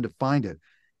and you wanted to find it,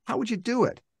 how would you do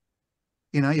it?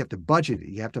 You have to budget it.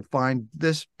 You have to find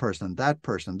this person,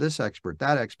 this expert,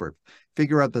 that expert,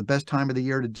 figure out the best time of the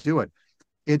year to do it.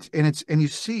 And you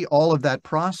see all of that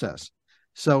process.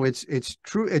 So it's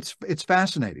true. It's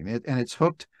fascinating. And it's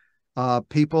hooked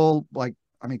people like,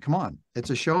 I mean, come on. It's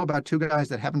a show about two guys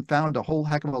that haven't found a whole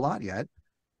heck of a lot yet,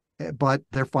 but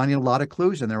they're finding a lot of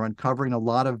clues and they're uncovering a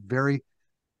lot of very,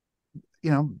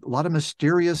 a lot of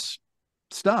mysterious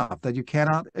stuff that you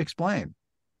cannot explain.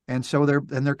 And so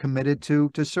they're committed to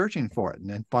searching for it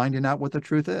and finding out what the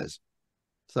truth is.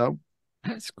 So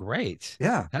that's great.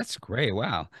 Yeah. That's great.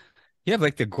 Wow. You have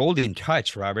like the golden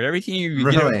touch, Robert. Everything you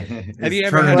really. Have you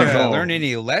ever had to learn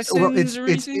any lessons or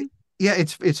anything?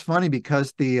 It's funny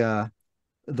because the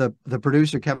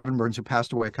producer Kevin Burns, who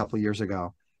passed away a couple of years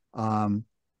ago,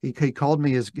 he called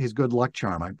me his good luck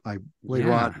charm. I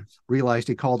later on realized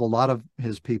he called a lot of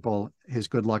his people his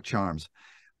good luck charms,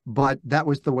 but that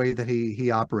was the way that he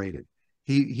operated.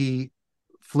 He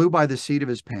flew by the seat of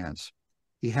his pants.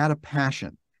 He had a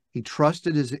passion. He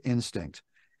trusted his instinct.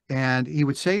 And he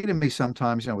would say to me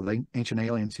sometimes, with Ancient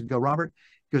Aliens, he'd go, Robert,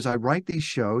 he goes, I write these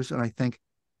shows and I think,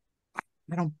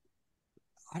 I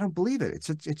don't believe it.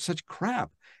 It's such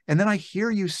crap. And then I hear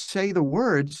you say the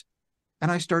words and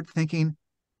I start thinking,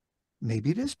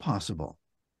 maybe it is possible.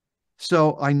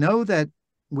 So I know that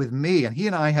with me, and he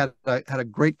and I had a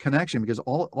great connection because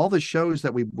all the shows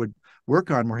that we would work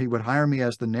on where he would hire me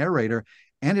as the narrator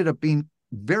ended up being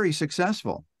very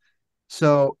successful.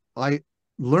 So I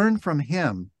learned from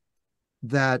him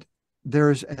that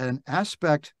there's an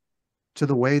aspect to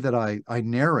the way that I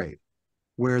narrate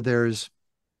where there's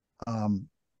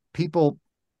people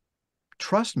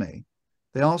trust me.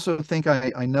 They also think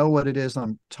I know what it is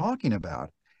I'm talking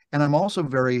about. And I'm also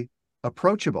very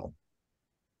approachable.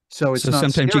 So it's not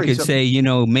sometimes scary. you could say,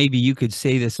 maybe you could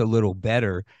say this a little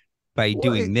better by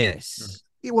doing this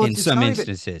in some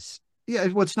instances.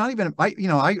 Well, it's not even,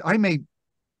 I may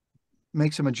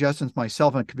make some adjustments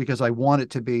myself because I want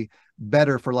it to be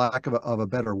better, for lack of a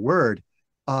better word.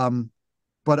 But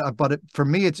for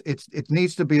me, it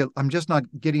needs to be, I'm just not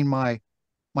getting my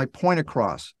point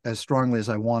across as strongly as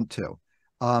I want to.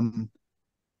 I'm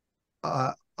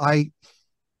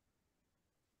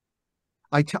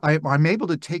able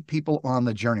to take people on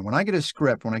the journey. When I get a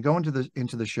script, when I go into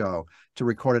the show to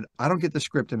record it, I don't get the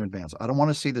script in advance. I don't want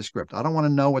to see the script. I don't want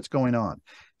to know what's going on.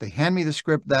 They hand me the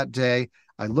script that day.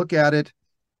 I look at it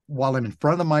while I'm in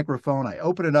front of the microphone. I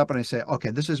open it up and I say,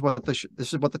 okay, this is what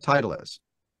the title is.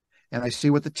 And I see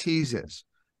what the tease is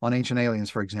on Ancient Aliens,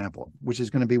 for example, which is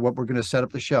going to be what we're going to set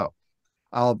up the show.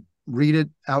 I'll read it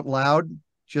out loud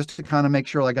just to kind of make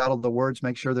sure I got all the words,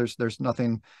 make sure there's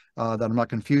nothing that I'm not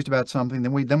confused about something.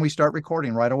 Then we start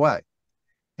recording right away.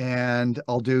 And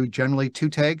I'll do generally 2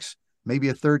 takes, maybe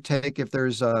a 3rd take if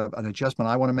there's an adjustment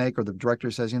I want to make, or the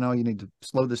director says, you need to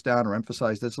slow this down or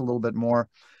emphasize this a little bit more.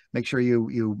 Make sure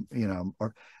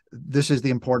or this is the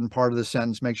important part of the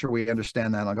sentence. Make sure we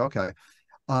understand that. And I'll go, okay.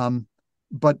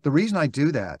 But the reason I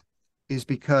do that is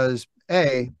because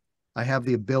I have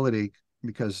the ability,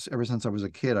 because ever since I was a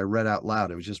kid, I read out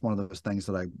loud. It was just one of those things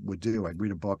that I would do. I'd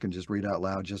read a book and just read out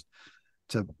loud just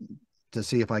to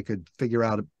see if I could figure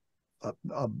out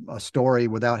a story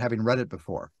without having read it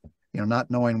before. Not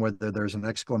knowing whether there's an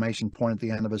exclamation point at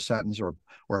the end of a sentence or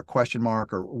a question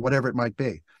mark or whatever it might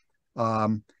be.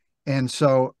 And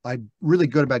so I'm really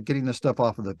good about getting this stuff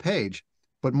off of the page.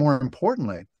 But more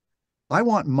importantly, I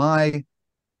want my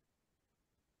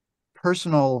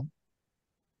personal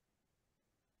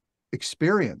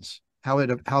experience, how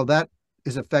that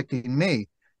is affecting me,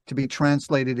 to be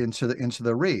translated into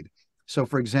the read. So,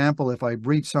 for example, if I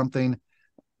read something,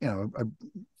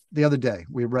 the other day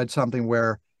we read something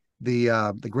where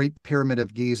the Great Pyramid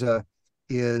of Giza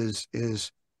is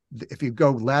if you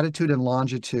go latitude and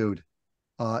longitude,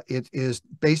 it is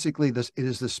basically this. It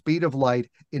is the speed of light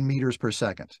in meters per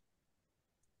second.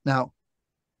 Now,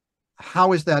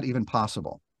 how is that even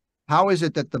possible? How is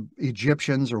it that the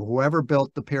Egyptians or whoever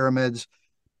built the pyramids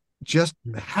just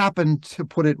happened to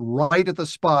put it right at the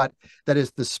spot that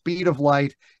is the speed of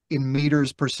light in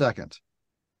meters per second?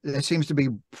 It seems to be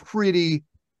pretty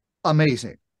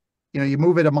amazing. You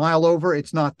move it a mile over,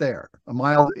 it's not there. A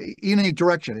mile in any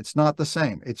direction, it's not the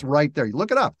same. It's right there. You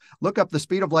look it up. Look up the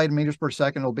speed of light in meters per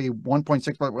second. It'll be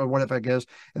 1.6, whatever it is.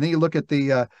 And then you look at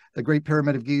the Great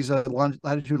Pyramid of Giza,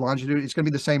 latitude, longitude. It's going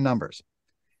to be the same numbers.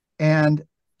 And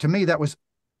to me, that was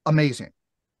amazing.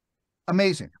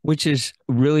 amazing. Which is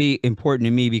really important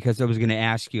to me because I was going to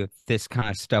ask you if this kind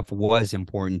of stuff was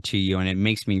important to you, and it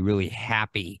makes me really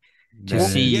happy to That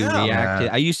see you is, Yeah. react to.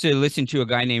 yeah. I used to listen to a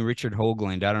guy named Richard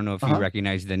Hoagland. I don't know if you Uh-huh.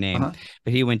 recognize the name, Uh-huh.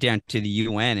 but he went down to the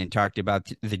UN and talked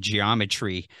about the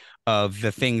geometry of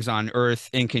the things on Earth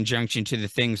in conjunction to the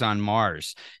things on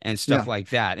Mars and Yeah. stuff like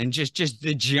that. And just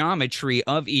the geometry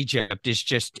of Egypt is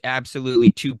just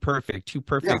absolutely too Yeah.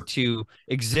 perfect to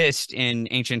exist in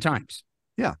ancient times.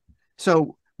 Yeah.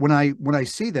 So when I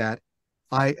see that,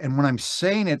 and when I'm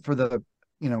saying it for the,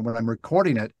 when I'm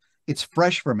recording it, it's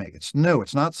fresh for me. It's new.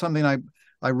 It's not something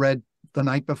I read the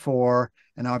night before,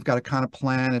 and now I've got to kind of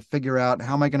plan and figure out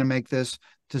how am I going to make this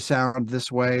to sound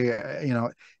this way.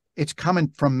 It's coming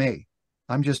from me.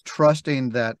 I'm just trusting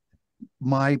that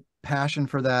my passion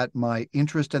for that, my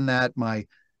interest in that, I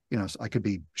could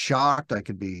be shocked, I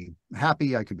could be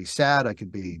happy, I could be sad, I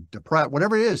could be depressed,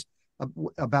 whatever it is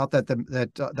about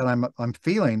that I'm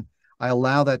feeling. I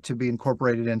allow that to be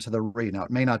incorporated into the read. Now,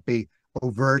 it may not be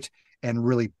overt and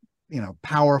really,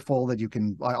 powerful that you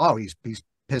can, oh, he's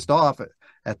pissed off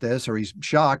at this, or he's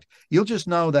shocked. You'll just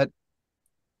know that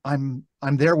I'm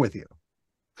there with you.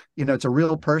 It's a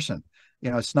real person.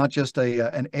 It's not just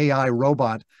an AI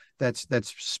robot that's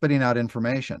spitting out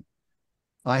information.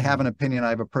 I have an opinion. I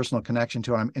have a personal connection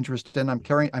to it. I'm interested in. I'm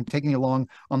taking you along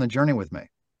on the journey with me.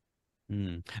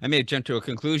 I may have jumped to a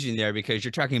conclusion there because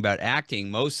you're talking about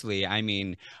acting mostly. I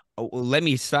mean, let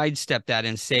me sidestep that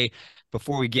and say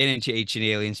before we get into Ancient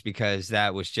Aliens, because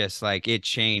that was just like it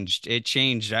changed. It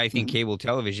changed, I think, Mhm. cable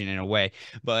television in a way.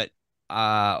 But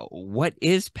what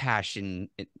is passionate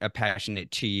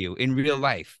to you in real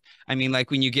life? I mean, like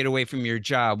when you get away from your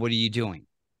job, what are you doing?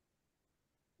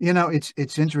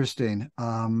 It's interesting.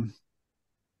 I'm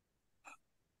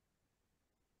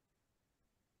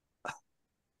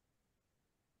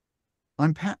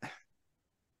pa-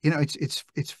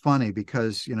 it's funny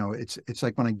because it's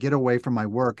like when I get away from my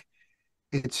work,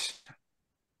 it's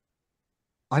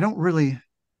I don't really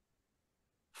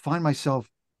find myself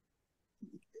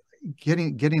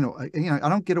getting I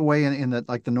don't get away in the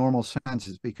like the normal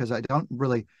senses, because I don't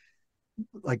really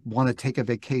like want to take a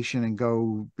vacation and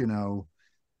go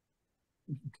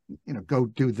go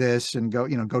do this and go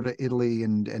to Italy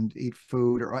and eat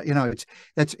food, or it's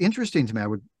that's interesting to me. I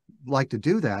would like to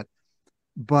do that,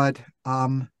 but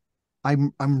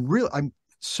I'm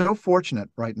so fortunate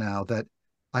right now that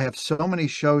I have so many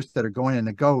shows that are going in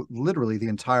that go literally the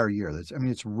entire year.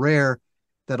 It's rare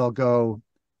that I'll go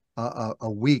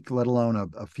a week, let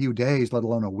alone a few days, let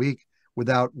alone a week,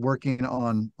 without working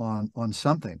on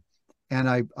something. And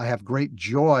I have great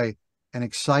joy and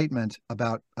excitement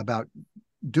about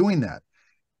doing that.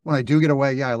 When I do get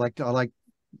away, yeah, I like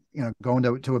going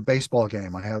to a baseball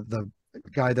game. I have the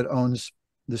guy that owns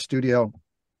the studio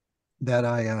that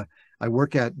I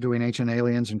work at doing Ancient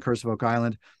Aliens and Curse of Oak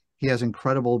Island. He has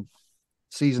incredible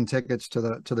season tickets to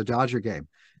the Dodger game,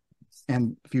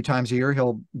 and a few times a year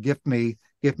he'll gift me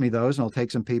those, and I'll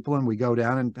take some people and we go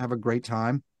down and have a great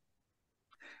time.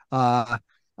 Uh,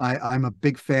 I'm a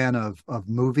big fan of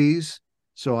movies,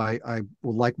 so I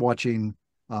will like watching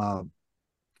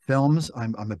films.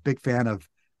 I'm a big fan of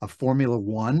Formula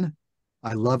One.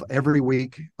 I love every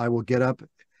week. I will get up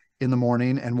in the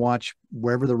morning and watch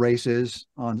wherever the race is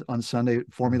on Sunday,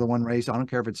 Formula One race. I don't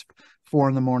care if it's 4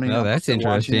 in the morning. Oh, I'm up that's there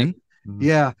watching it. interesting.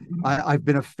 Yeah, I've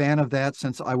been a fan of that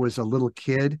since I was a little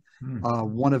kid.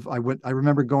 I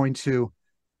remember going to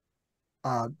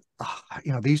uh,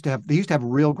 they used to have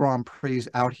real Grand Prix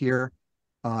out here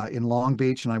in Long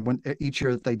Beach, and I went each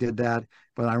year that they did that.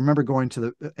 But I remember going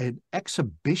to an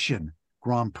exhibition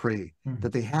Grand Prix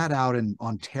that they had out in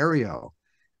Ontario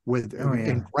with Oh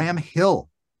yeah. and Graham Hill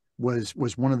was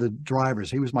one of the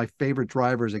drivers. He was my favorite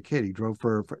driver as a kid. He drove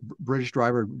for British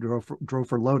driver, drove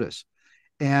for Lotus,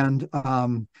 and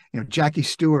Jackie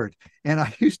Stewart. And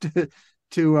I used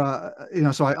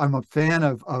so I'm a fan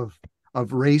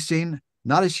of racing.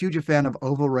 Not as huge a fan of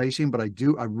oval racing, but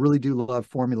I really do love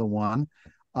Formula One.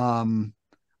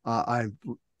 I've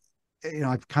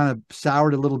I've kind of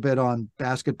soured a little bit on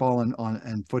basketball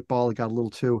and football. It got a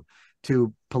little too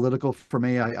political for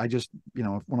me. I just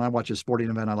when I watch a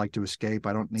sporting event, I like to escape.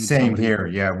 Same here.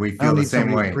 Yeah, we I don't feel the need same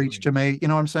somebody to way. preach to me. You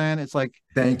know what I'm saying? It's like,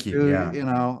 Thank you. dude, Yeah.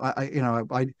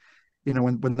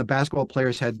 when the basketball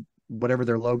players had whatever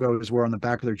their logos were on the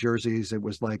back of their jerseys, it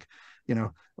was like, you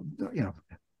know, you know,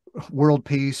 world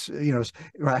peace,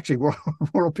 actually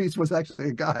world peace was actually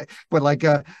a guy, but like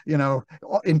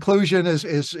inclusion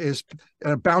is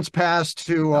bounce pass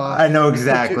I know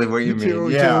exactly what you mean. to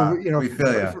Yeah, we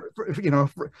feel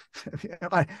you.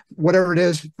 Whatever it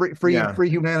is, Yeah. free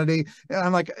humanity. And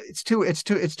I'm like, it's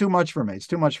too much for me. It's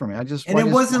too much for me. And it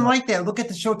wasn't like that. Look at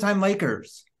the Showtime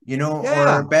Lakers,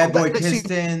 yeah. or Bad Boy See,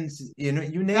 Pistons, you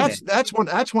name it. that's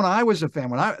when I was a fan.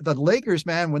 When the Lakers,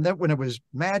 man, when it was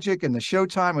Magic and the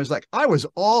Showtime, it was like I was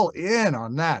all in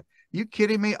on that. You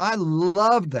kidding me? I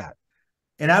loved that.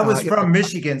 And I was from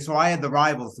Michigan, so I had the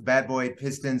rivals, the Bad Boy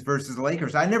Pistons versus the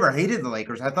Lakers. I never hated the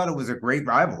Lakers. I thought it was a great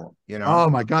rival, Oh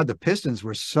my God, the Pistons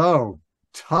were so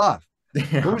tough.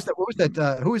 Yeah. Who was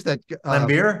that? Who was that?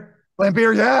 Lambeer?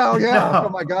 Lambeer, yeah, oh yeah. No. Oh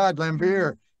my God,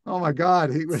 Lambeer. Oh my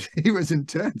God, he was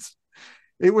intense.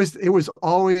 It was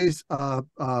always a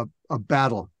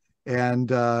battle,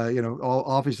 and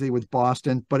obviously with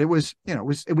Boston, but it was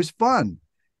fun.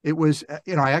 It was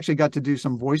I actually got to do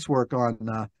some voice work on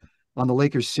the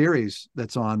Lakers series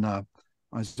that's on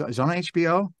is on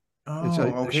HBO. It's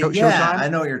Oh, okay. Yeah, Showtime. I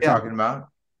know what you're Yeah, talking about.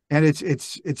 and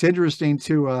it's interesting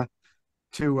to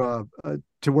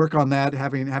work on that,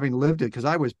 having lived it, because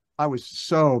I was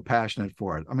so passionate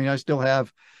for it. I mean, I still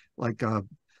have like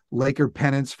Laker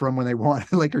pennants from when they won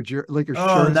Laker Oh,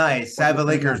 shirts. nice. I have a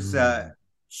Lakers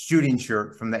shooting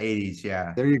shirt from the 80s.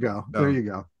 Yeah. There you go. So, There you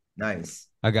go. nice.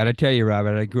 I got to tell you,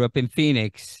 Robert, I grew up in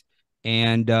Phoenix,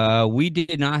 and we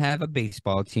did not have a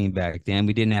baseball team back then.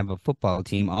 We didn't have a football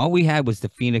team. All we had was the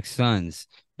Phoenix Suns,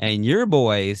 and your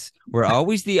boys were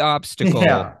always the obstacle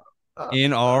Yeah.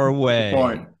 in our way.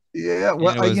 Point. Yeah, And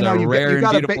well, it was a rare and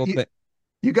beautiful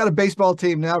you got a baseball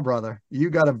team now, brother.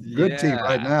 You got a good team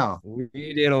right now.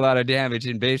 We did a lot of damage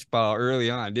in baseball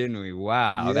early on, didn't we?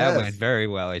 Wow, that went Yes. very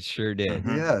well. It sure did.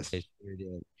 Mhm. Yes. It sure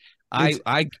did.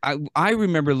 I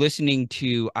remember listening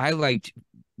to. I liked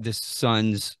the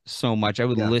Suns so much. I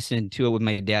would Yeah. listen to it with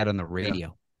my dad on the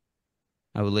radio.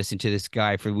 I would listen to this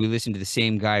guy we listened to the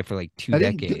same guy for like 2 Now,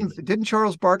 decades. didn't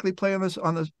Charles Barkley play on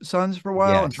the Suns for a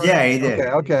while? Yes. Yeah, he did.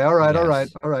 Okay. All right.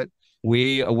 Yes.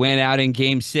 We went out in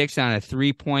game 6 on a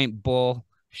 3-point bull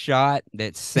shot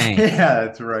that sank. Yeah,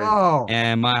 that's right. Oh,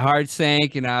 And my heart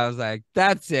sank, and I was like,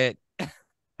 that's it.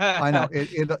 I know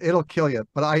it'll kill you.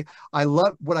 But I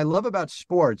love what I love about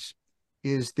sports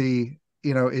is the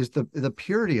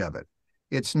purity of it.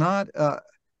 It's not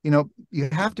you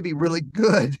have to be really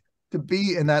good to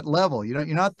be in that level. You're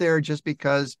not there just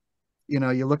because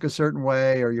you look a certain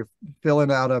way or you're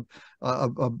filling out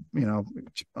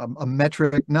a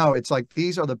metric. No, it's like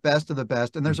these are the best of the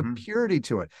best, and there's a purity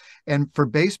to it. And for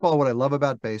baseball, what I love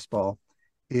about baseball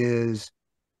is,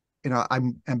 I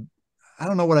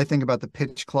don't know what I think about the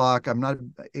pitch clock. I'm not,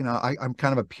 I'm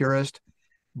kind of a purist,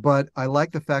 but I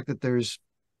like the fact that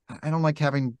I don't like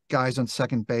having guys on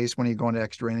second base when you go into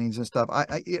extra innings and stuff.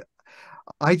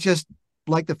 I just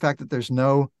like the fact that there's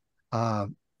no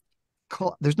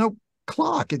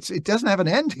clock. It doesn't have an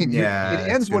ending. Yeah, it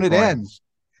ends when it point. ends.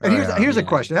 And here's a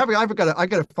question. I got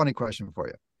a funny question for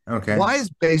you. Okay. Why is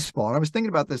baseball, and I was thinking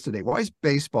about this today, why is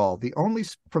baseball the only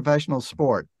professional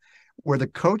sport where the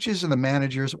coaches and the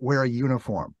managers wear a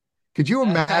uniform? Could you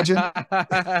imagine?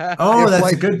 Oh,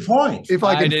 that's a good point. If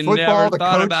like in football,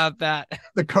 about that.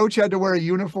 The coach had to wear a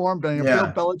uniform, Bill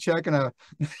Yeah. Belichick and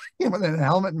a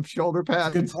helmet and shoulder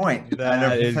pads. Good point.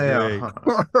 That is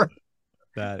great.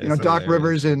 That is Doc hilarious.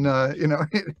 Rivers in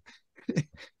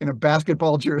in a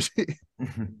basketball jersey.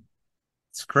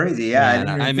 It's crazy. Yeah, I Man,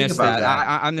 didn't I even think miss about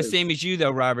that. I'm the same as you,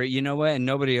 though, Robert. You know what? And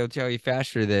nobody will tell you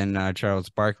faster than Charles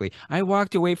Barkley. I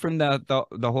walked away from the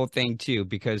whole thing too,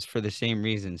 because for the same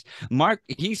reasons. Mark,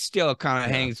 he still kind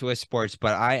of hangs with sports,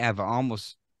 but I have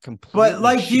almost completely. But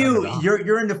like shut you, it off.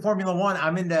 you're into Formula One.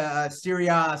 I'm into Serie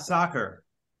A soccer.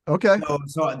 Okay.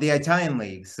 So the Italian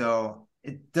league. So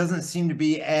it doesn't seem to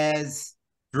be as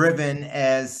driven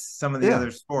as some of the other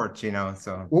sports,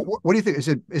 So what do you think? Is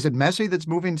it Messi that's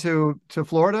moving to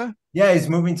Florida? Yeah, he's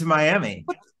moving to Miami.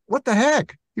 What the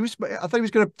heck? I thought he was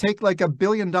going to take like $1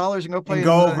 billion and go play and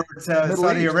go over to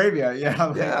Saudi East. Arabia.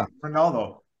 Yeah,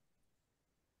 Ronaldo.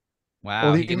 Wow,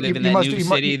 well, he live in that new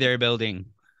city they're building.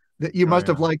 You must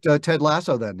have liked Ted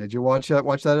Lasso then. Did you watch that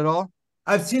at all?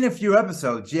 I've seen a few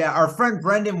episodes. Yeah, our friend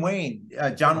Brendan Wayne,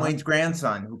 John Wayne's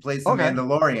grandson, who plays the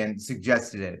Mandalorian,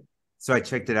 suggested it. So I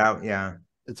checked it out. Yeah,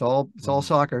 it's all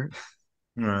soccer.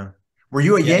 Yeah. Were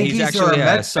you a Yankees or a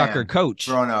Mets soccer coach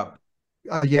growing up?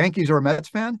 Yankees or a Mets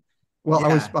fan? Well,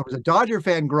 I was a Dodger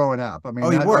fan growing up. I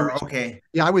mean, you were? Okay.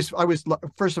 Yeah, I was.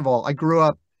 First of all, I grew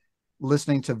up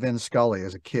listening to Vin Scully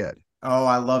as a kid. Oh,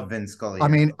 I love Vin Scully. I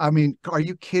mean, are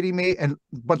you kidding me? And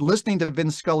but listening to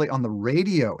Vin Scully on the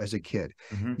radio as a kid,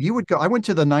 Hmm. you would go. I went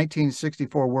to the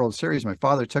 1964 World Series. My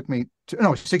father took me to,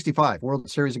 no, 65 World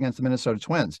Series against the Minnesota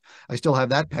Twins. I still have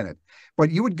that pennant.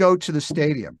 But you would go to the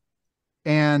stadium,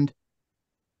 and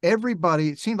everybody,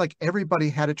 it seemed like everybody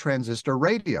had a transistor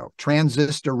radio,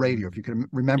 if you can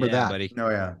remember Yeah, that, buddy. Oh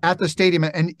yeah. at the stadium.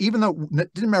 And even though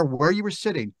it didn't matter where you were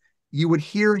sitting, you would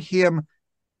hear him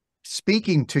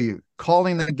speaking to you,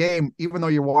 calling the game, even though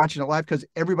you're watching it live, because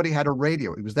everybody had a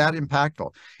radio. It was that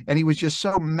impactful. And he was just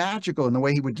so magical in the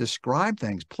way he would describe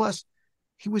things. Plus,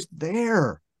 he was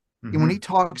there. And when he Hmm.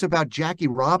 talks about Jackie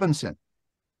Robinson,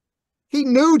 he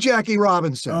knew Jackie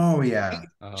Robinson. Oh yeah.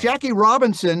 Oh, Jackie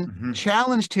Robinson Hmm.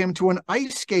 challenged him to an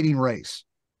ice skating race.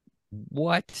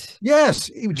 what? Yes,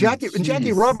 Jackie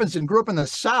Jeez. Robinson grew up in the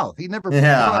South. He never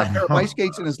Yeah, put on a I pair of ice know.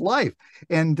 skates in his life.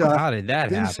 And How did that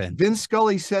happen? Vince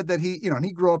Scully said that he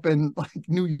grew up in like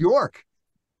New York,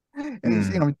 and he's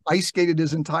Mm. ice skated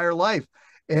his entire life.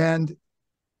 And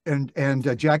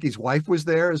Jackie's wife was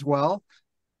there as well.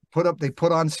 They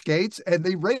put on skates and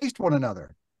they raced one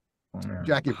another. Yeah.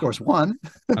 Jackie, of course, won,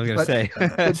 I was gonna but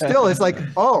say. still, it's like,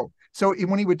 oh, so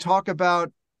when he would talk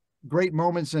about great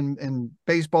moments in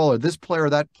baseball or this player or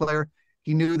that player,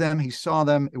 he knew them, he saw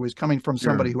them. It was coming from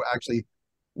somebody Sure. who actually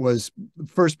was the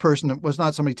first person. It was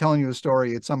not somebody telling you a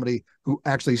story. It's somebody who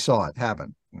actually saw it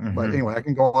happen. But Hmm. anyway, I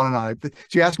can go on and on. So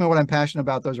you asked me what I'm passionate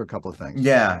about. Those are a couple of things.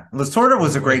 Yeah. Lasorda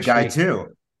was a We're great guy intrigued. too.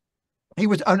 He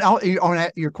was on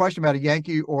your question about a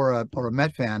Yankee or a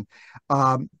Met fan.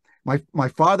 Um, my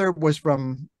father was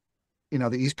from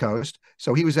the East Coast,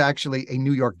 so he was actually a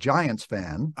New York Giants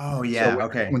fan. Oh So yeah.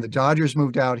 Okay. when the Dodgers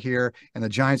moved out here and the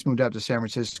Giants moved out to San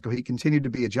Francisco, he continued to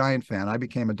be a Giant fan. I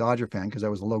became a Dodger fan because I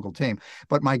was a local team.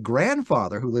 But my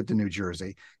grandfather, who lived in New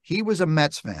Jersey, he was a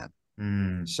Mets fan.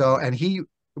 Mm. So, and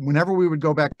whenever we would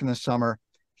go back in the summer,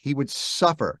 he would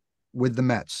suffer with the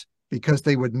Mets because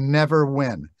they would never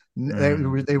win.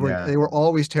 Mm. They Yeah. were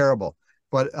always terrible.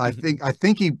 But I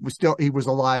think he was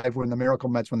alive when the Miracle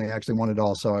Mets, when they actually won it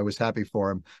all. So I was happy for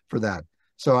him for that.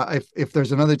 So if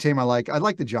there's another team I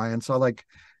like the Giants.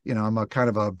 I'm a kind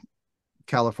of a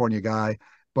California guy,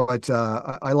 but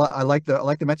I like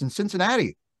the Mets. And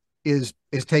Cincinnati is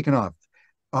taken off.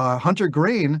 Hunter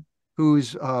Green,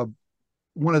 who's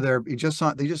one of their they just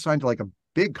signed like a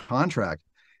big contract.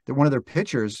 That one of their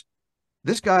pitchers,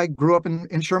 this guy grew up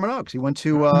in Sherman Oaks. He went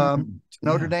to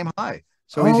Notre Yeah. Dame High.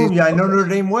 So Oh he's yeah, I know Notre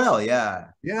Dame well. Yeah.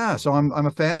 yeah. So I'm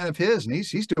a fan of his, and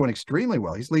he's doing extremely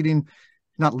well. He's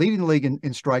not leading the league in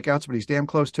strikeouts, but he's damn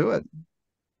close to it.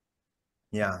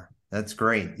 Yeah. That's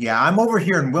great. Yeah. I'm over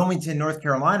here in Wilmington, North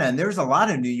Carolina, and there's a lot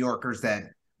of New Yorkers that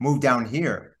move down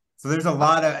here. So there's a I've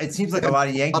lot of, it seems like a spent lot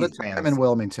of a lot of Yankees time in fans.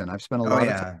 Wilmington. I've spent a Oh lot of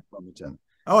time yeah. in Wilmington.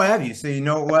 Oh, have you? So you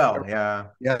know it well. Yeah.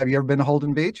 Yeah. Have you ever been to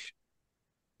Holden Beach?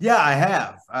 Yeah, I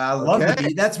have. I love the Okay.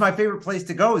 beach. That's my favorite place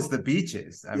to go is the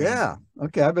beaches. I mean, Yeah.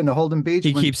 Okay. I've been to Holden Beach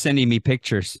He keeps sending me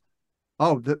pictures.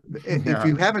 if yeah,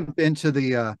 you haven't been to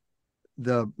the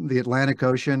Atlantic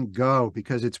Ocean, go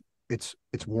because it's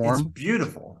it's warm.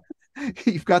 beautiful.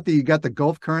 You got the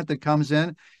Gulf Current that comes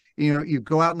in. You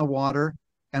go out in the water,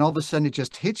 and all of a sudden it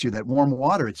just hits you, that warm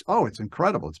water. It's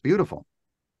incredible. It's beautiful.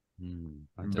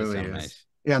 That It does really sound is. nice.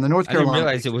 Yeah, and the North I didn't Carolina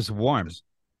realize it beaches. was warm.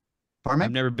 Pardon I've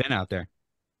me? never been out there.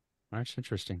 That's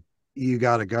interesting. You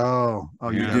got to go. Oh,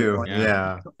 you You Yeah, got to do. go. yeah,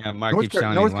 Yeah. yeah. Mark keeps telling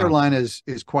me, North wow. Carolina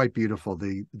is quite beautiful.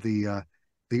 The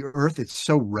earth, it's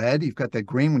so red. You've got that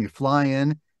green when you fly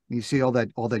in. You see all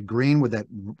that green with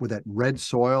that red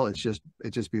soil. It's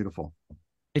just beautiful.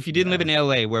 If you didn't live Yeah. in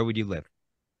LA, where would you live?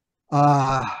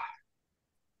 Uh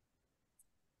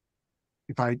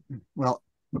if I well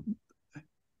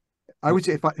I would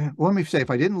say let me say if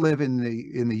I didn't live in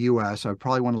the US, I would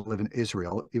probably want to live in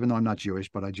Israel, even though I'm not Jewish,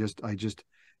 but I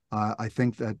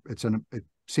think that it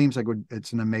seems like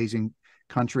it's an amazing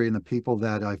country, and the people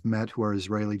that I've met who are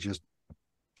Israeli just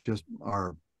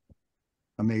are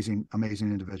amazing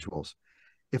individuals.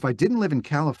 If I didn't live in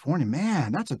California,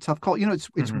 man, that's a tough call. It's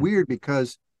Mhm. weird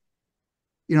because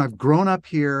I've grown up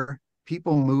here,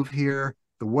 people move here.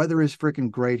 The weather is freaking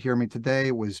great here. I mean, today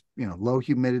it was, low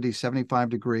humidity, 75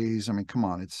 degrees. I mean, come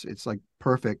on, it's like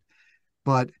perfect,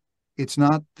 but it's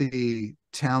not the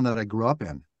town that I grew up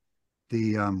in.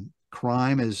 The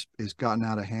crime is gotten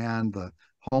out of hand. The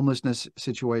homelessness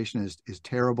situation is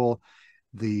terrible.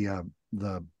 The uh,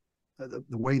 the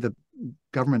the way the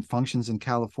government functions in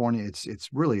California, it's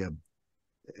really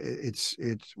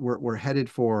we're headed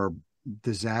for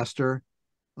disaster,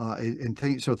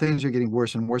 so things are getting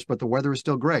worse and worse. But the weather is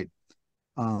still great,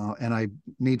 and I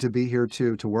need to be here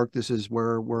to work. This is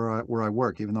where I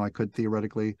work, even though I could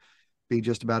theoretically be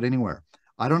just about anywhere.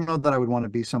 I don't know that I would want to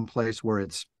be someplace where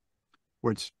it's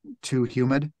too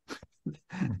humid.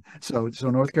 So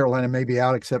North Carolina may be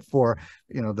out except for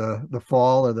the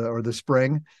fall or the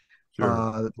spring.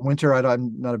 Sure. Winter,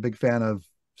 I'm not a big fan of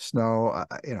snow.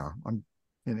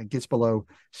 It gets below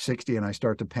 60 and I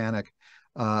start to panic.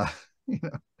 Uh, you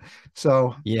know,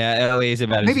 so Yeah, LA is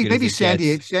about as good as maybe it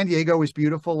gets. San Diego is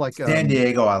beautiful. Like San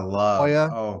Diego, I oh love. yeah,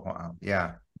 Oh wow,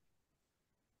 yeah.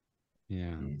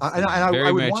 Yeah, and yeah, I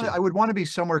very would much. want to be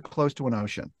somewhere close to an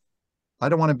ocean. I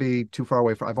don't want to be too far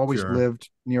away from. I've always Sure. lived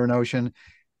near an ocean,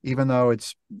 even though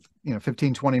it's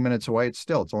 15, 20 minutes away. It's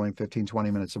only 15,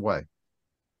 20 minutes away.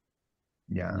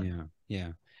 Yeah. Yeah,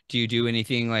 yeah. Do you do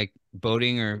anything like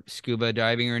boating or scuba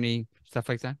diving or any stuff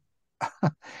like that?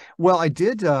 Well, I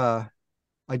did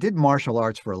martial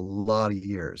arts for a lot of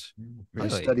years. I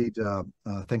Really? studied a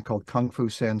thing called Kung Fu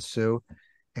Sansu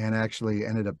and actually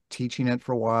ended up teaching it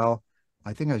for a while.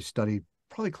 I think I studied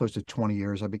probably close to 20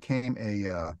 years. I became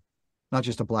not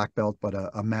just a black belt, but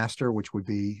a master, which would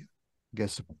be, I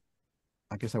guess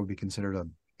that would be considered a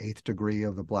eighth degree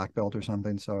of the black belt or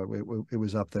something. So it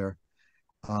was up there.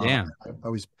 Damn. I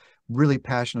was really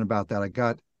passionate about that. I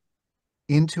got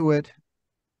into it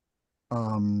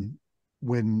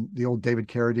when the old David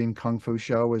Carradine Kung Fu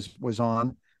show was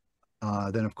on.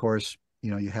 Then of course,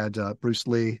 you had Bruce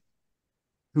Lee,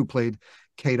 who played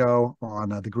Kato on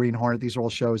the Green Hornet. These are all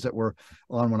shows that were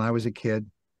on when I was a kid.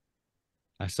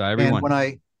 I saw And everyone. when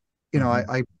Hmm.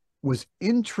 I was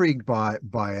intrigued by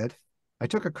it. I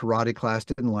took a karate class,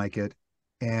 didn't like it,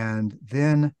 and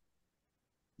then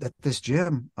at this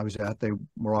gym I was at, they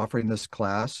were offering this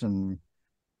class, and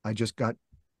I just got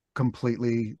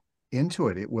completely into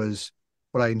it. It was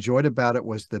what I enjoyed about it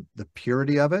was the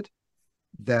purity of it,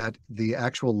 that the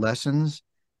actual lessons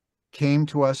came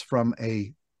to us from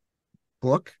a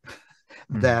book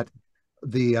that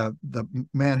the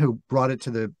man who brought it to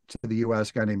the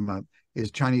U.S., guy named his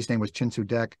Chinese name was Chin Su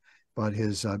Dek, but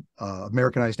his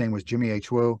Americanized name was Jimmy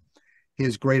H. Wu.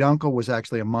 His great uncle was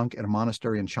actually a monk at a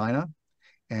monastery in China,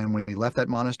 and when he left that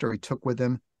monastery, he took with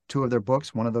him two of their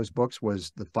books. One of those books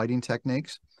was the fighting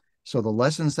techniques. So the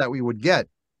lessons that we would get,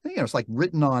 it's like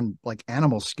written on like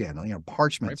animal skin, Right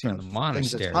parchments, from the things that's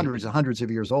monastery. hundreds and hundreds of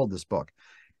years old. This book,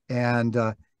 and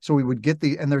so we would get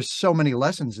and there's so many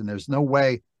lessons, and there's no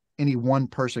way any one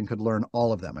person could learn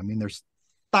all of them. I mean, there's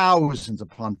thousands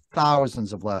upon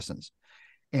thousands of lessons.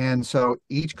 And so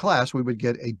each class we would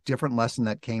get a different lesson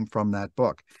that came from that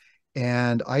book.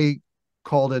 And I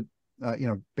called it,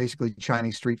 basically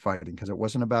Chinese street fighting, because it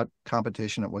wasn't about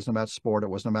competition. It wasn't about sport. It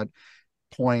wasn't about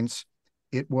points.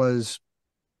 It was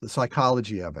the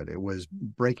psychology of it. It was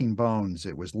breaking bones.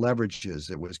 It was leverages.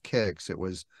 It was kicks. It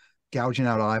was gouging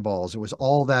out eyeballs. It was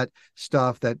all that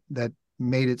stuff that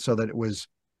made it so that it was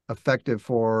effective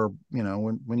for,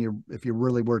 if you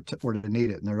really were to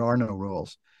need it, and there are no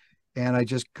rules. And I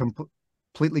just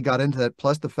completely got into that.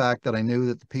 Plus the fact that I knew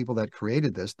that the people that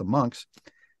created this, the monks,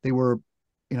 they were,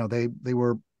 they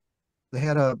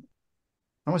had I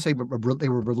want to say they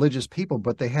were religious people,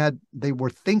 but they were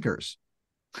thinkers.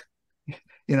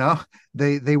 You know,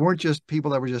 they weren't just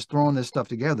people that were just throwing this stuff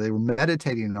together. They were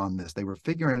meditating on this. They were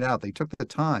figuring it out. They took the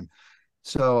time.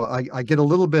 So I get a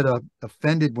little bit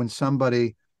offended when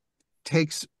somebody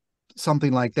takes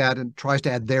something like that and tries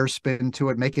to add their spin to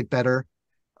it, make it better,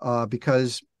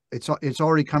 because it's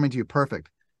already coming to you perfect.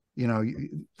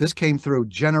 This came through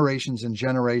generations and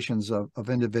generations of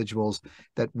individuals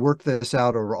that worked this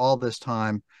out over all this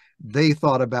time. They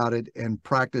thought about it and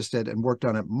practiced it and worked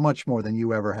on it much more than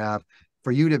you ever have.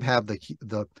 For you to have the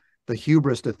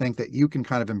hubris to think that you can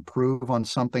kind of improve on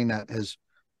something that has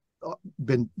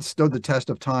been stood the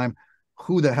test of time,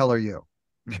 who the hell are you?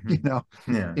 Hmm. you know,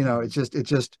 Yeah.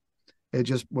 it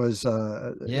just was,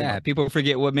 Yeah, people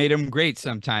forget what made them great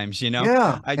sometimes.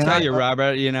 yeah. I And tell you,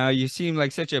 Robert, you seem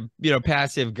like such a,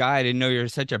 passive guy. I didn't know you're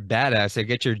such a badass. I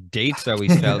get your dates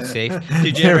always felt safe.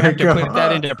 Did you ever There we have to put that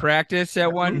go. into practice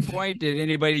at one point? Did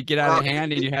anybody get out well, of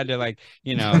hand and you had to like,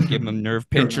 give them a nerve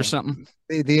pinch or something?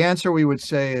 the answer we would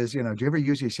say is, do you ever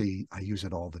use it? You say, I use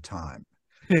it all the time.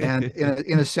 And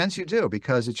in a sense, you do,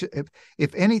 because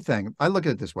if anything, I look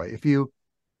at it this way: if you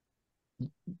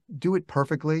do it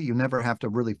perfectly, you never have to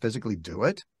really physically do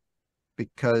it,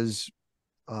 because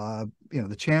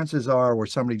the chances are where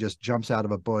somebody just jumps out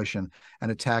of a bush and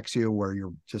attacks you where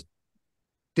you just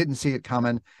didn't see it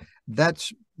coming,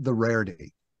 that's the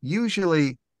rarity.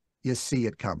 Usually, you see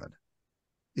it coming.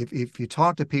 If you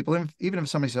talk to people, even if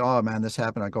somebody says, "Oh man, this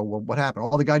happened," I go, "Well, what happened?"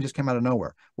 "Oh, the guy just came out of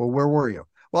nowhere." "Well, where were you?"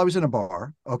 Well, I was in a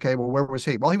bar. Okay, well, where was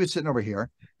he? Well, he was sitting over here.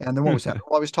 And then what was happening?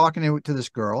 Well, I was talking to this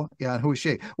girl. Yeah, and who was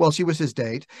she? Well, she was his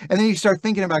date. And then you start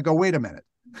thinking about, go, wait a minute.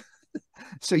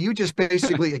 So you just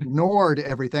basically ignored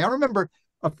everything. I remember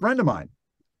a friend of mine,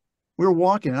 we were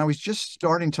walking and I was just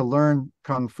starting to learn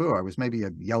Kung Fu. I was maybe a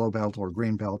yellow belt or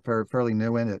green belt, fairly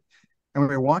new in it. And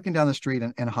we were walking down the street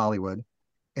in Hollywood,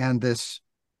 and this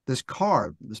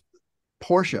car, this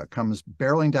Porsche, comes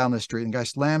barreling down the street, and the guy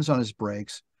slams on his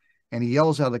brakes and he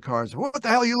yells out of the car, "What the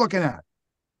hell are you looking at?"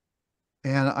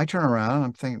 And I turn around and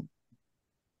I'm thinking,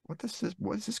 what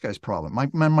is this guy's problem?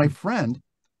 My friend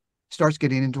starts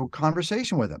getting into a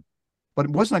conversation with him. But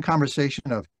it wasn't a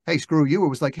conversation of, hey, screw you. It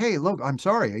was like, hey, look, I'm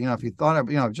sorry. If you thought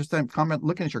of, just that comment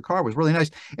looking at your car was really nice.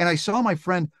 And I saw my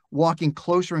friend walking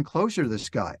closer and closer to this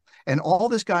guy. And all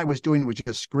this guy was doing was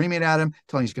just screaming at him,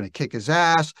 telling he's going to kick his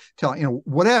ass, telling,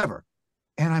 whatever.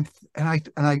 And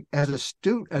I as a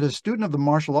student of the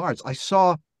martial arts, I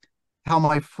saw how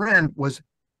my friend was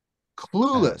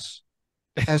clueless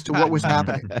as to what was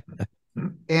happening.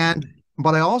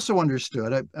 But I also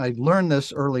understood, I learned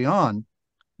this early on,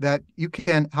 that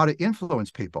how to influence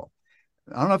people.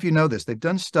 I don't know if you know this. They've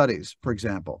done studies, for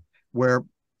example, where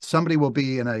somebody will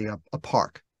be in a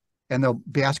park and they'll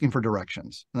be asking for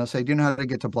directions. And they'll say, do you know how to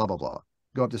get to blah, blah, blah?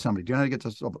 Go up to somebody. Do you know how to get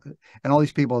to, and all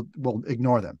these people will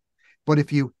ignore them. But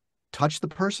if you touch the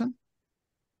person,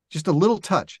 just a little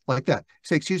touch like that,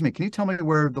 say, excuse me, can you tell me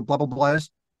where the blah, blah, blah is?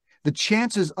 The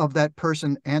chances of that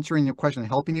person answering your question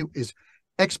and helping you is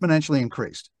exponentially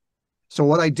increased. So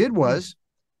what I did was,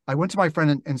 I went to my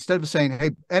friend, and instead of saying,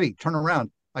 hey, Eddie, turn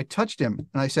around, I touched him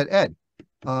and I said, Ed,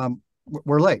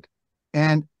 we're late.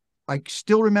 And I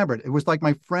still remembered. It was like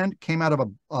my friend came out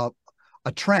of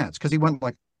a trance, because he went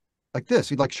like this.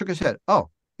 He shook his head. Oh,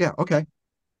 yeah, okay.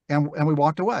 And we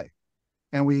walked away,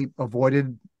 and we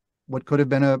avoided what could have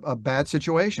been a bad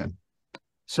situation.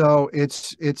 So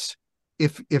it's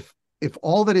if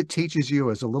all that it teaches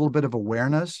you is a little bit of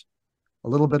awareness, a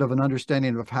little bit of an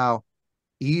understanding of how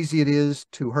easy it is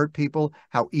to hurt people,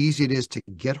 how easy it is to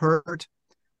get hurt.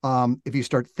 If you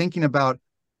start thinking about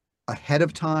ahead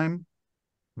of time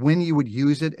when you would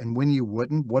use it and when you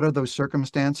wouldn't, what are those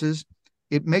circumstances?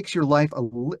 It makes your life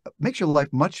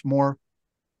much more.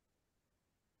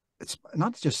 It's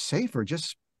not just safer,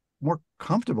 just more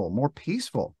comfortable, more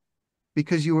peaceful,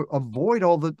 because you avoid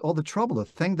all the trouble. The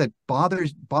thing that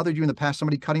bothered you in the past,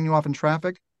 somebody cutting you off in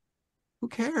traffic, who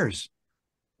cares?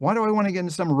 Why do I want to get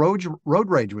into some road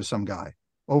rage with some guy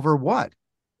over what?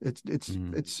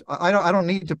 I don't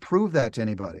need to prove that to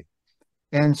anybody.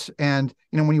 And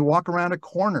when you walk around a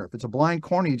corner, if it's a blind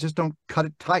corner, you just don't cut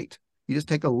it tight. You just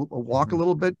take a walk a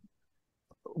little bit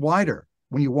wider.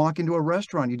 When you walk into a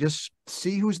restaurant, you just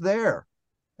see who's there,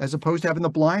 as opposed to having the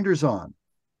blinders on.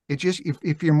 It's just,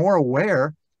 if you're more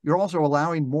aware, you're also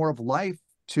allowing more of life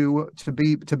to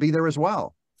be there as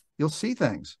well. You'll see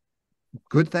things.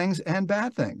 Good things and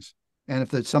bad things. And if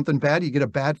there's something bad, you get a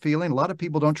bad feeling. A lot of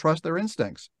people don't trust their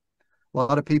instincts. A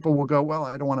lot of people will go, well,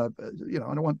 I don't want to,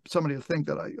 I don't want somebody to think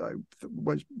that I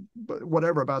was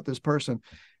whatever about this person.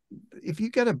 If you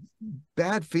get a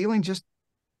bad feeling, just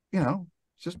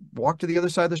walk to the other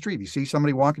side of the street. You see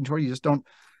somebody walking toward you, just don't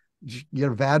get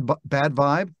a bad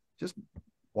vibe. Just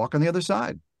walk on the other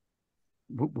side.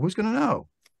 Who's going to know?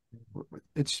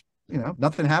 It's,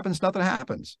 nothing happens, nothing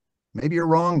happens. Maybe you're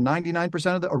wrong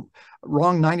 99%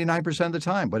 of the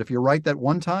time. But if you're right that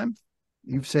one time,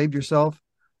 you've saved yourself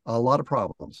a lot of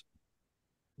problems.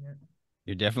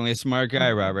 You're definitely a smart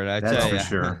guy, Robert. I tell you. That's for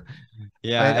sure.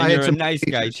 Yeah, and you're a nice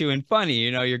guy too, and funny.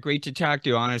 You're great to talk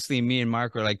to. Honestly, me and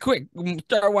Mark were like, quick,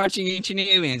 start watching Ancient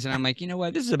Aliens. And I'm like, you know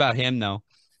what? This is about him, though.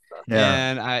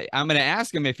 Yeah. And I'm going to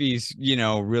ask him if he's,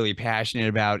 really passionate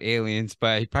about aliens,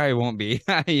 but he probably won't be,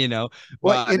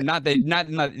 Well, not that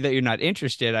you're not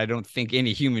interested. I don't think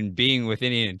any human being with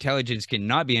any intelligence can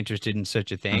not be interested in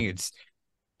such a thing. It's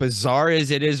bizarre as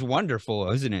it is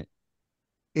wonderful, isn't it?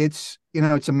 It's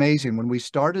amazing. When we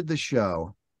started the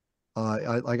show,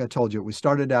 like I told you, we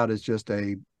started out as just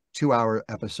a 2-hour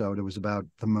episode. It was about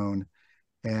the moon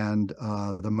and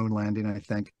the moon landing, I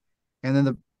think. And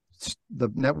then the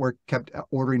network kept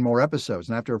ordering more episodes.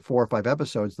 And after 4 or 5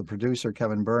 episodes, the producer,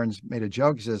 Kevin Burns, made a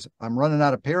joke. He says, I'm running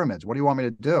out of pyramids. What do you want me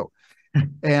to do?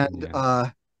 And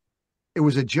it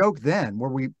was a joke then,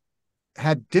 where we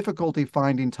had difficulty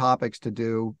finding topics to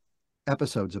do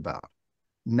episodes about.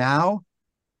 Now,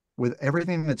 with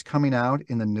everything that's coming out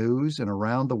in the news and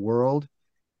around the world,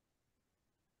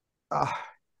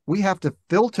 we have to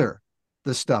filter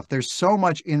the stuff. There's so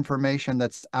much information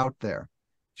that's out there.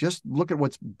 Just look at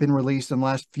what's been released in the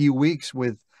last few weeks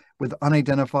with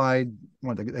unidentified,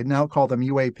 they now call them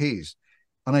UAPs.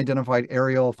 unidentified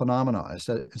aerial phenomena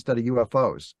instead of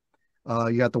UFOs.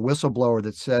 You got the whistleblower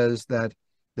that says that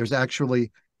there's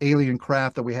actually alien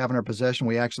craft that we have in our possession.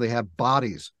 We actually have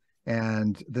bodies.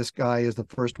 And this guy is the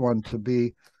first one to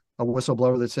be a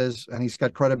whistleblower that says, and he's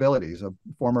got credibility. He's a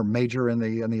former major in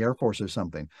the Air Force or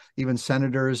something. Even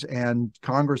senators and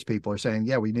Congress people are saying,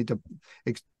 yeah, we need to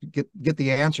get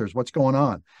the answers. What's going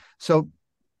on? So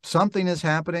something is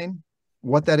happening.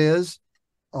 What that is,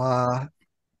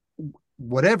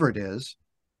 whatever it is,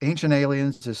 Ancient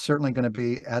Aliens is certainly going to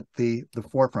be at the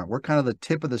forefront. We're kind of the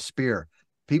tip of the spear.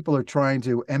 People are trying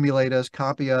to emulate us,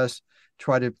 copy us,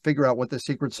 try to figure out what the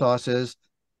secret sauce is.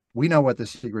 We know what the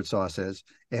secret sauce is,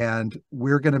 and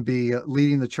we're going to be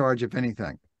leading the charge, if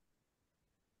anything.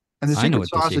 And the I know secret what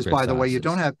the sauce is, secret by the way,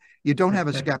 sauce you don't have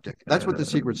a skeptic. That's what the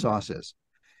secret sauce is.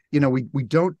 We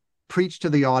don't preach to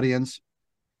the audience.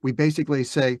 We basically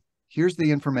say, here's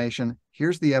the information,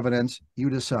 here's the evidence, you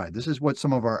decide. This is what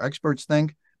some of our experts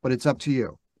think, but it's up to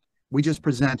you. We just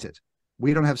present it.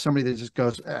 We don't have somebody that just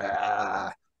goes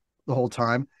the whole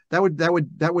time. That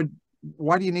would.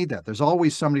 Why do you need that? There's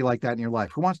always somebody like that in your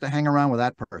life. Who wants to hang around with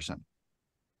that person?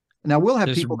 Now we'll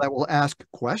have people that will ask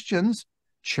questions,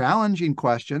 challenging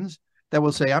questions, that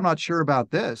will say, I'm not sure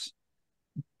about this,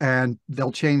 and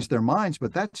they'll change their minds,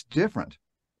 but that's different.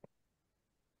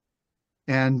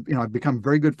 And I've become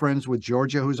very good friends with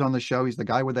Georgia, who's on the show. He's the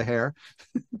guy with the hair.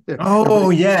 Oh,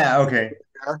 yeah. Okay.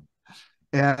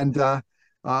 And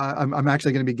I'm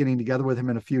actually going to be getting together with him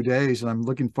in a few days, and I'm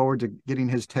looking forward to getting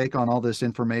his take on all this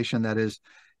information that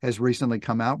has recently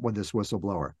come out with this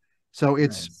whistleblower. So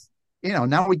it's, nice.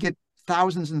 Now we get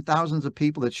thousands and thousands of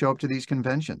people that show up to these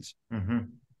conventions. Mm-hmm.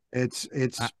 It's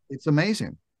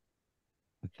amazing.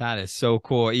 That is so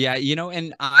cool. Yeah,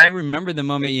 and I remember the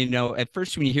moment, at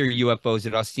first when you hear UFOs,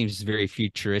 it all seems very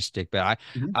futuristic. But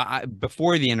I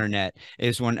before the internet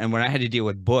is when I had to deal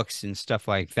with books and stuff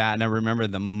like that. And I remember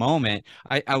the moment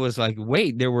I was like,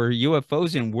 wait, there were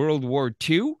UFOs in World War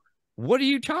II? What are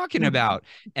you talking about?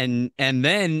 And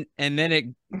then it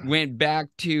went back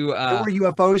to there were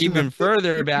UFOs even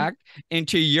further back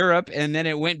into Europe, and then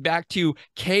it went back to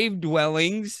cave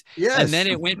dwellings, yes, and then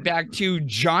it went back to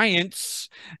giants,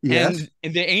 yes,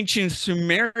 and the ancient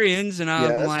Sumerians, and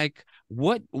I'm yes. like,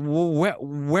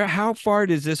 where, how far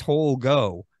does this hole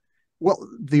go? Well,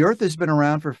 the Earth has been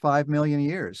around for 5 million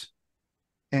years,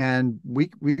 and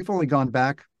we've only gone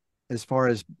back as far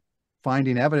as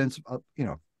finding evidence of,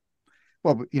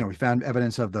 we found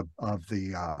evidence of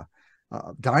the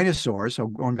dinosaurs, so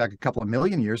going back a couple of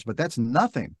million years, but that's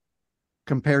nothing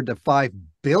compared to 5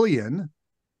 billion.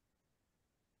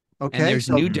 Okay, and there's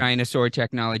new dinosaur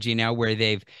technology now where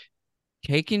they've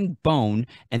taken bone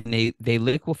and they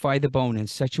liquefy the bone in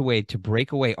such a way to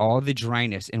break away all the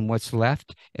dryness, and what's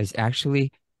left is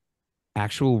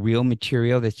actual real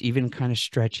material that's even kind of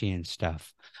stretchy and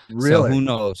stuff. Really? So who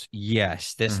knows?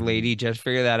 Yes, this lady just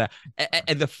figured that out.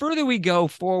 And the further we go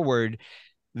forward,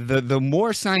 the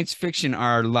more science fiction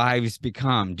our lives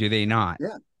become, do they not?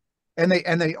 Yeah.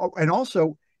 And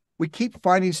also we keep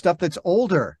finding stuff that's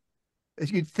older.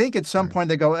 You'd think at some point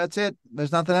they go, that's it.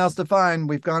 There's nothing else to find.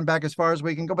 We've gone back as far as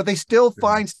we can go, but they still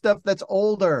find stuff that's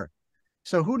older.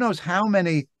 So who knows how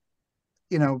many,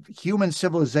 human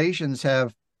civilizations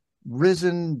have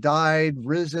risen, died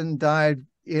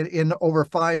in over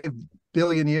 5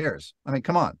 billion years. I mean,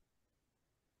 come on.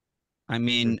 I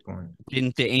mean,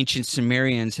 didn't the ancient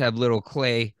Sumerians have little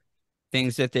clay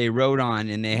things that they wrote on,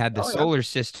 and they had the solar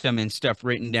system and stuff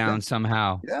written down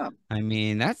somehow? Yeah. I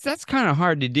mean, that's kind of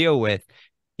hard to deal with,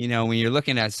 when you're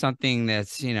looking at something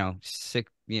that's, sick,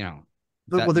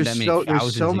 well,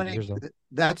 there's so many.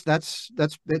 That's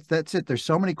it. There's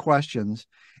so many questions,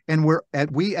 and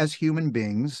we as human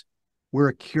beings, we're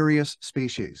a curious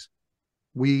species.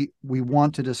 We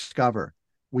want to discover.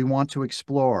 We want to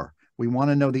explore. We want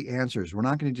to know the answers. We're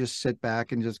not going to just sit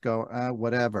back and just go,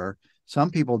 whatever.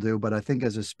 Some people do, but I think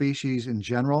as a species in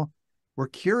general, we're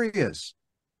curious.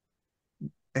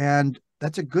 And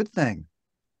that's a good thing.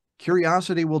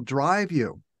 Curiosity will drive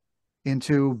you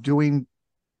into doing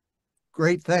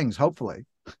great things, hopefully.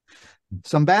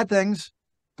 Some bad things,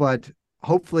 but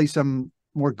hopefully some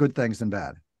more good things than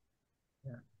bad.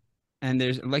 And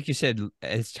there's, like you said,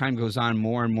 as time goes on,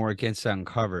 more and more gets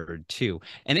uncovered too.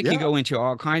 And it can go into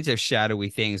all kinds of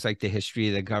shadowy things like the history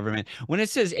of the government. When it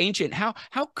says ancient, how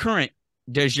current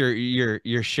does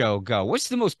your show go? What's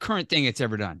the most current thing it's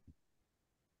ever done?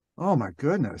 Oh my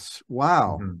goodness.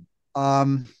 Wow.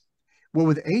 Well,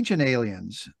 with Ancient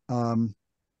Aliens, one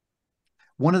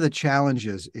of the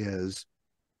challenges is,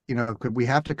 we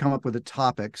have to come up with the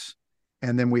topics,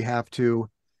 and then we have to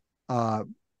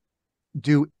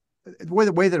do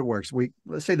the way that it works,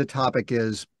 let's say the topic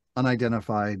is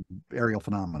unidentified aerial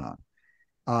phenomenon.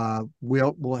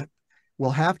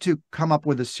 We'll have to come up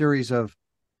with a series of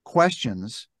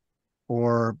questions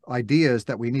or ideas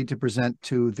that we need to present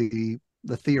to the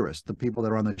theorists, the people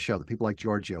that are on the show, the people like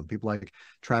Giorgio, the people like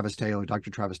Travis Taylor, Dr.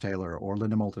 Travis Taylor, or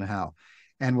Linda Moulton Howe,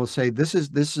 and we'll say this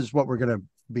is what we're going to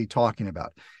be talking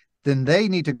about. Then they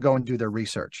need to go and do their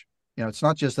research. It's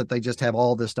not just that they just have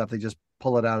all this stuff, they just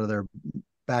pull it out of their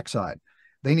backside.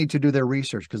 They need to do their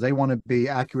research because they want to be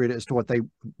accurate as to what they,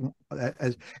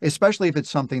 especially if it's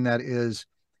something that is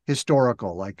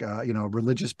historical, like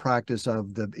religious practice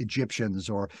of the Egyptians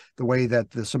or the way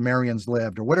that the Sumerians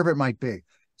lived or whatever it might be.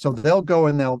 So they'll go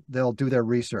and they'll do their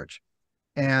research,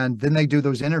 and then they do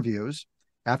those interviews.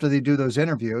 After they do those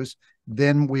interviews,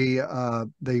 then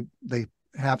they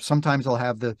have, sometimes they'll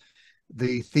have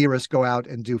the theorists go out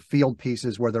and do field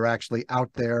pieces where they're actually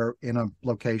out there in a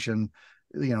location,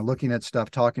 looking at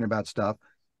stuff, talking about stuff.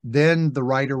 Then the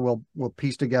writer will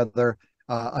piece together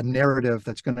a narrative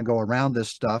that's going to go around this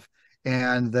stuff,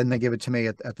 and then they give it to me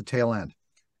at the tail end.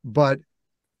 But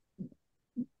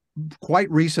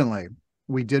quite recently,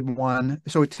 we did one,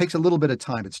 so it takes a little bit of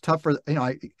time. It's tough for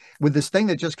with this thing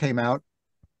that just came out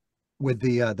with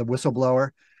the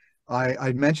whistleblower.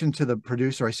 I mentioned to the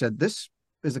producer, I said, this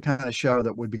is the kind of show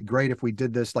that would be great if we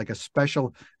did this like a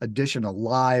special edition, a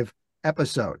live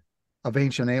episode of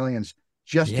Ancient Aliens,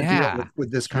 just to deal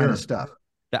with this kind of stuff.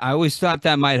 I always thought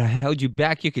that might have held you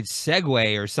back. You could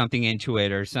segue or something into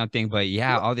it or something, but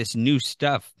all this new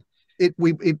stuff.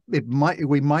 We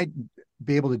might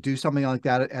be able to do something like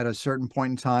that at a certain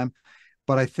point in time,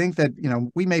 but I think that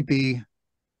we may be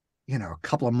a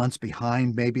couple of months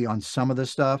behind maybe on some of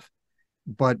this stuff,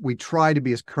 but we try to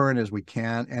be as current as we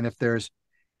can. And if there's,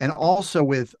 and also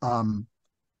with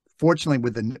fortunately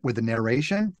with the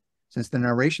narration, since the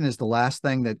narration is the last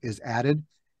thing that is added,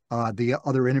 the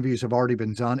other interviews have already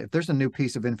been done. If there's a new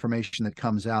piece of information that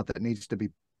comes out that needs to be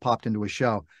popped into a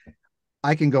show,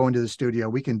 I can go into the studio.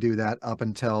 We can do that up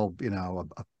until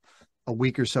a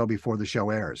week or so before the show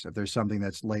airs. If there's something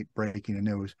that's late breaking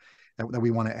news that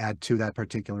we want to add to that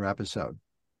particular episode.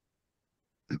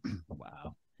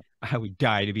 Wow. I would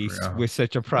die to be with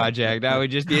such a project. I would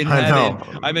just be in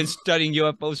heaven. I've been studying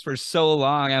UFOs for so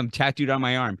long. I'm tattooed on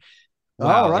my arm.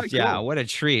 Wow. All right. Yeah. Cool. What a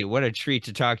treat. What a treat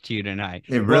to talk to you tonight.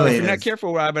 It really if you're not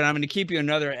careful, Robert, I'm going to keep you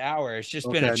another hour. It's just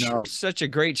been such a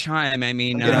great time. I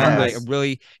mean, I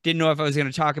really didn't know if I was going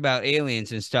to talk about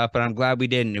aliens and stuff, but I'm glad we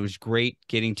didn't. It was great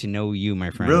getting to know you, my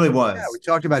friend. It really was. Yeah, we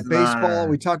talked about baseball.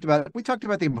 We talked about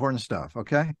the important stuff.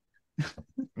 Okay.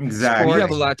 Exactly. You have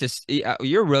a lot to.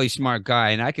 You're a really smart guy,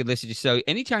 and I could listen to you. So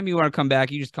anytime you want to come back,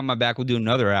 you just come on back. We'll do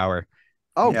another hour.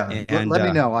 Oh, yeah. And let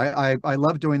me know. I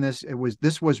love doing this.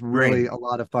 This was really a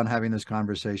lot of fun having this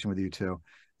conversation with you too.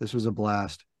 This was a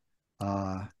blast.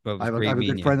 I have a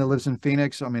good friend that lives in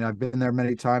Phoenix. I mean, I've been there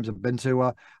many times. I've been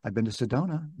to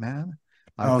Sedona, man.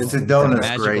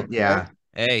 Sedona's great. Yeah.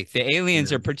 Hey, the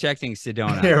aliens are protecting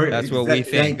Sedona. That's what we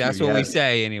think. That's what we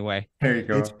say anyway. There you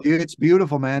go. It's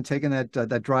beautiful, man. Taking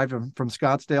that drive from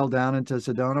Scottsdale down into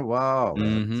Sedona. Wow.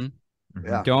 Mm-hmm.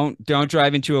 Yeah. Don't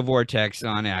drive into a vortex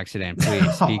on accident,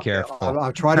 please. Be careful.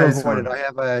 I'll try to avoid it. I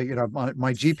have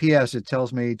my GPS. It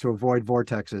tells me to avoid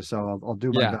vortexes, so I'll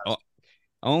do my best.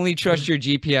 Only trust your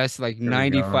GPS like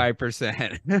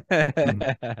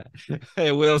 95%.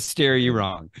 It will steer you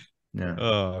wrong.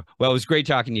 Yeah. Well, it was great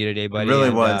talking to you today, buddy. It really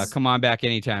was. Come on back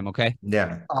anytime, okay?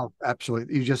 Yeah. Oh,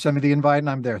 absolutely. You just send me the invite and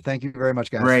I'm there. Thank you very much,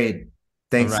 guys. Great.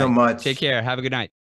 Thanks so much. Take care. Have a good night.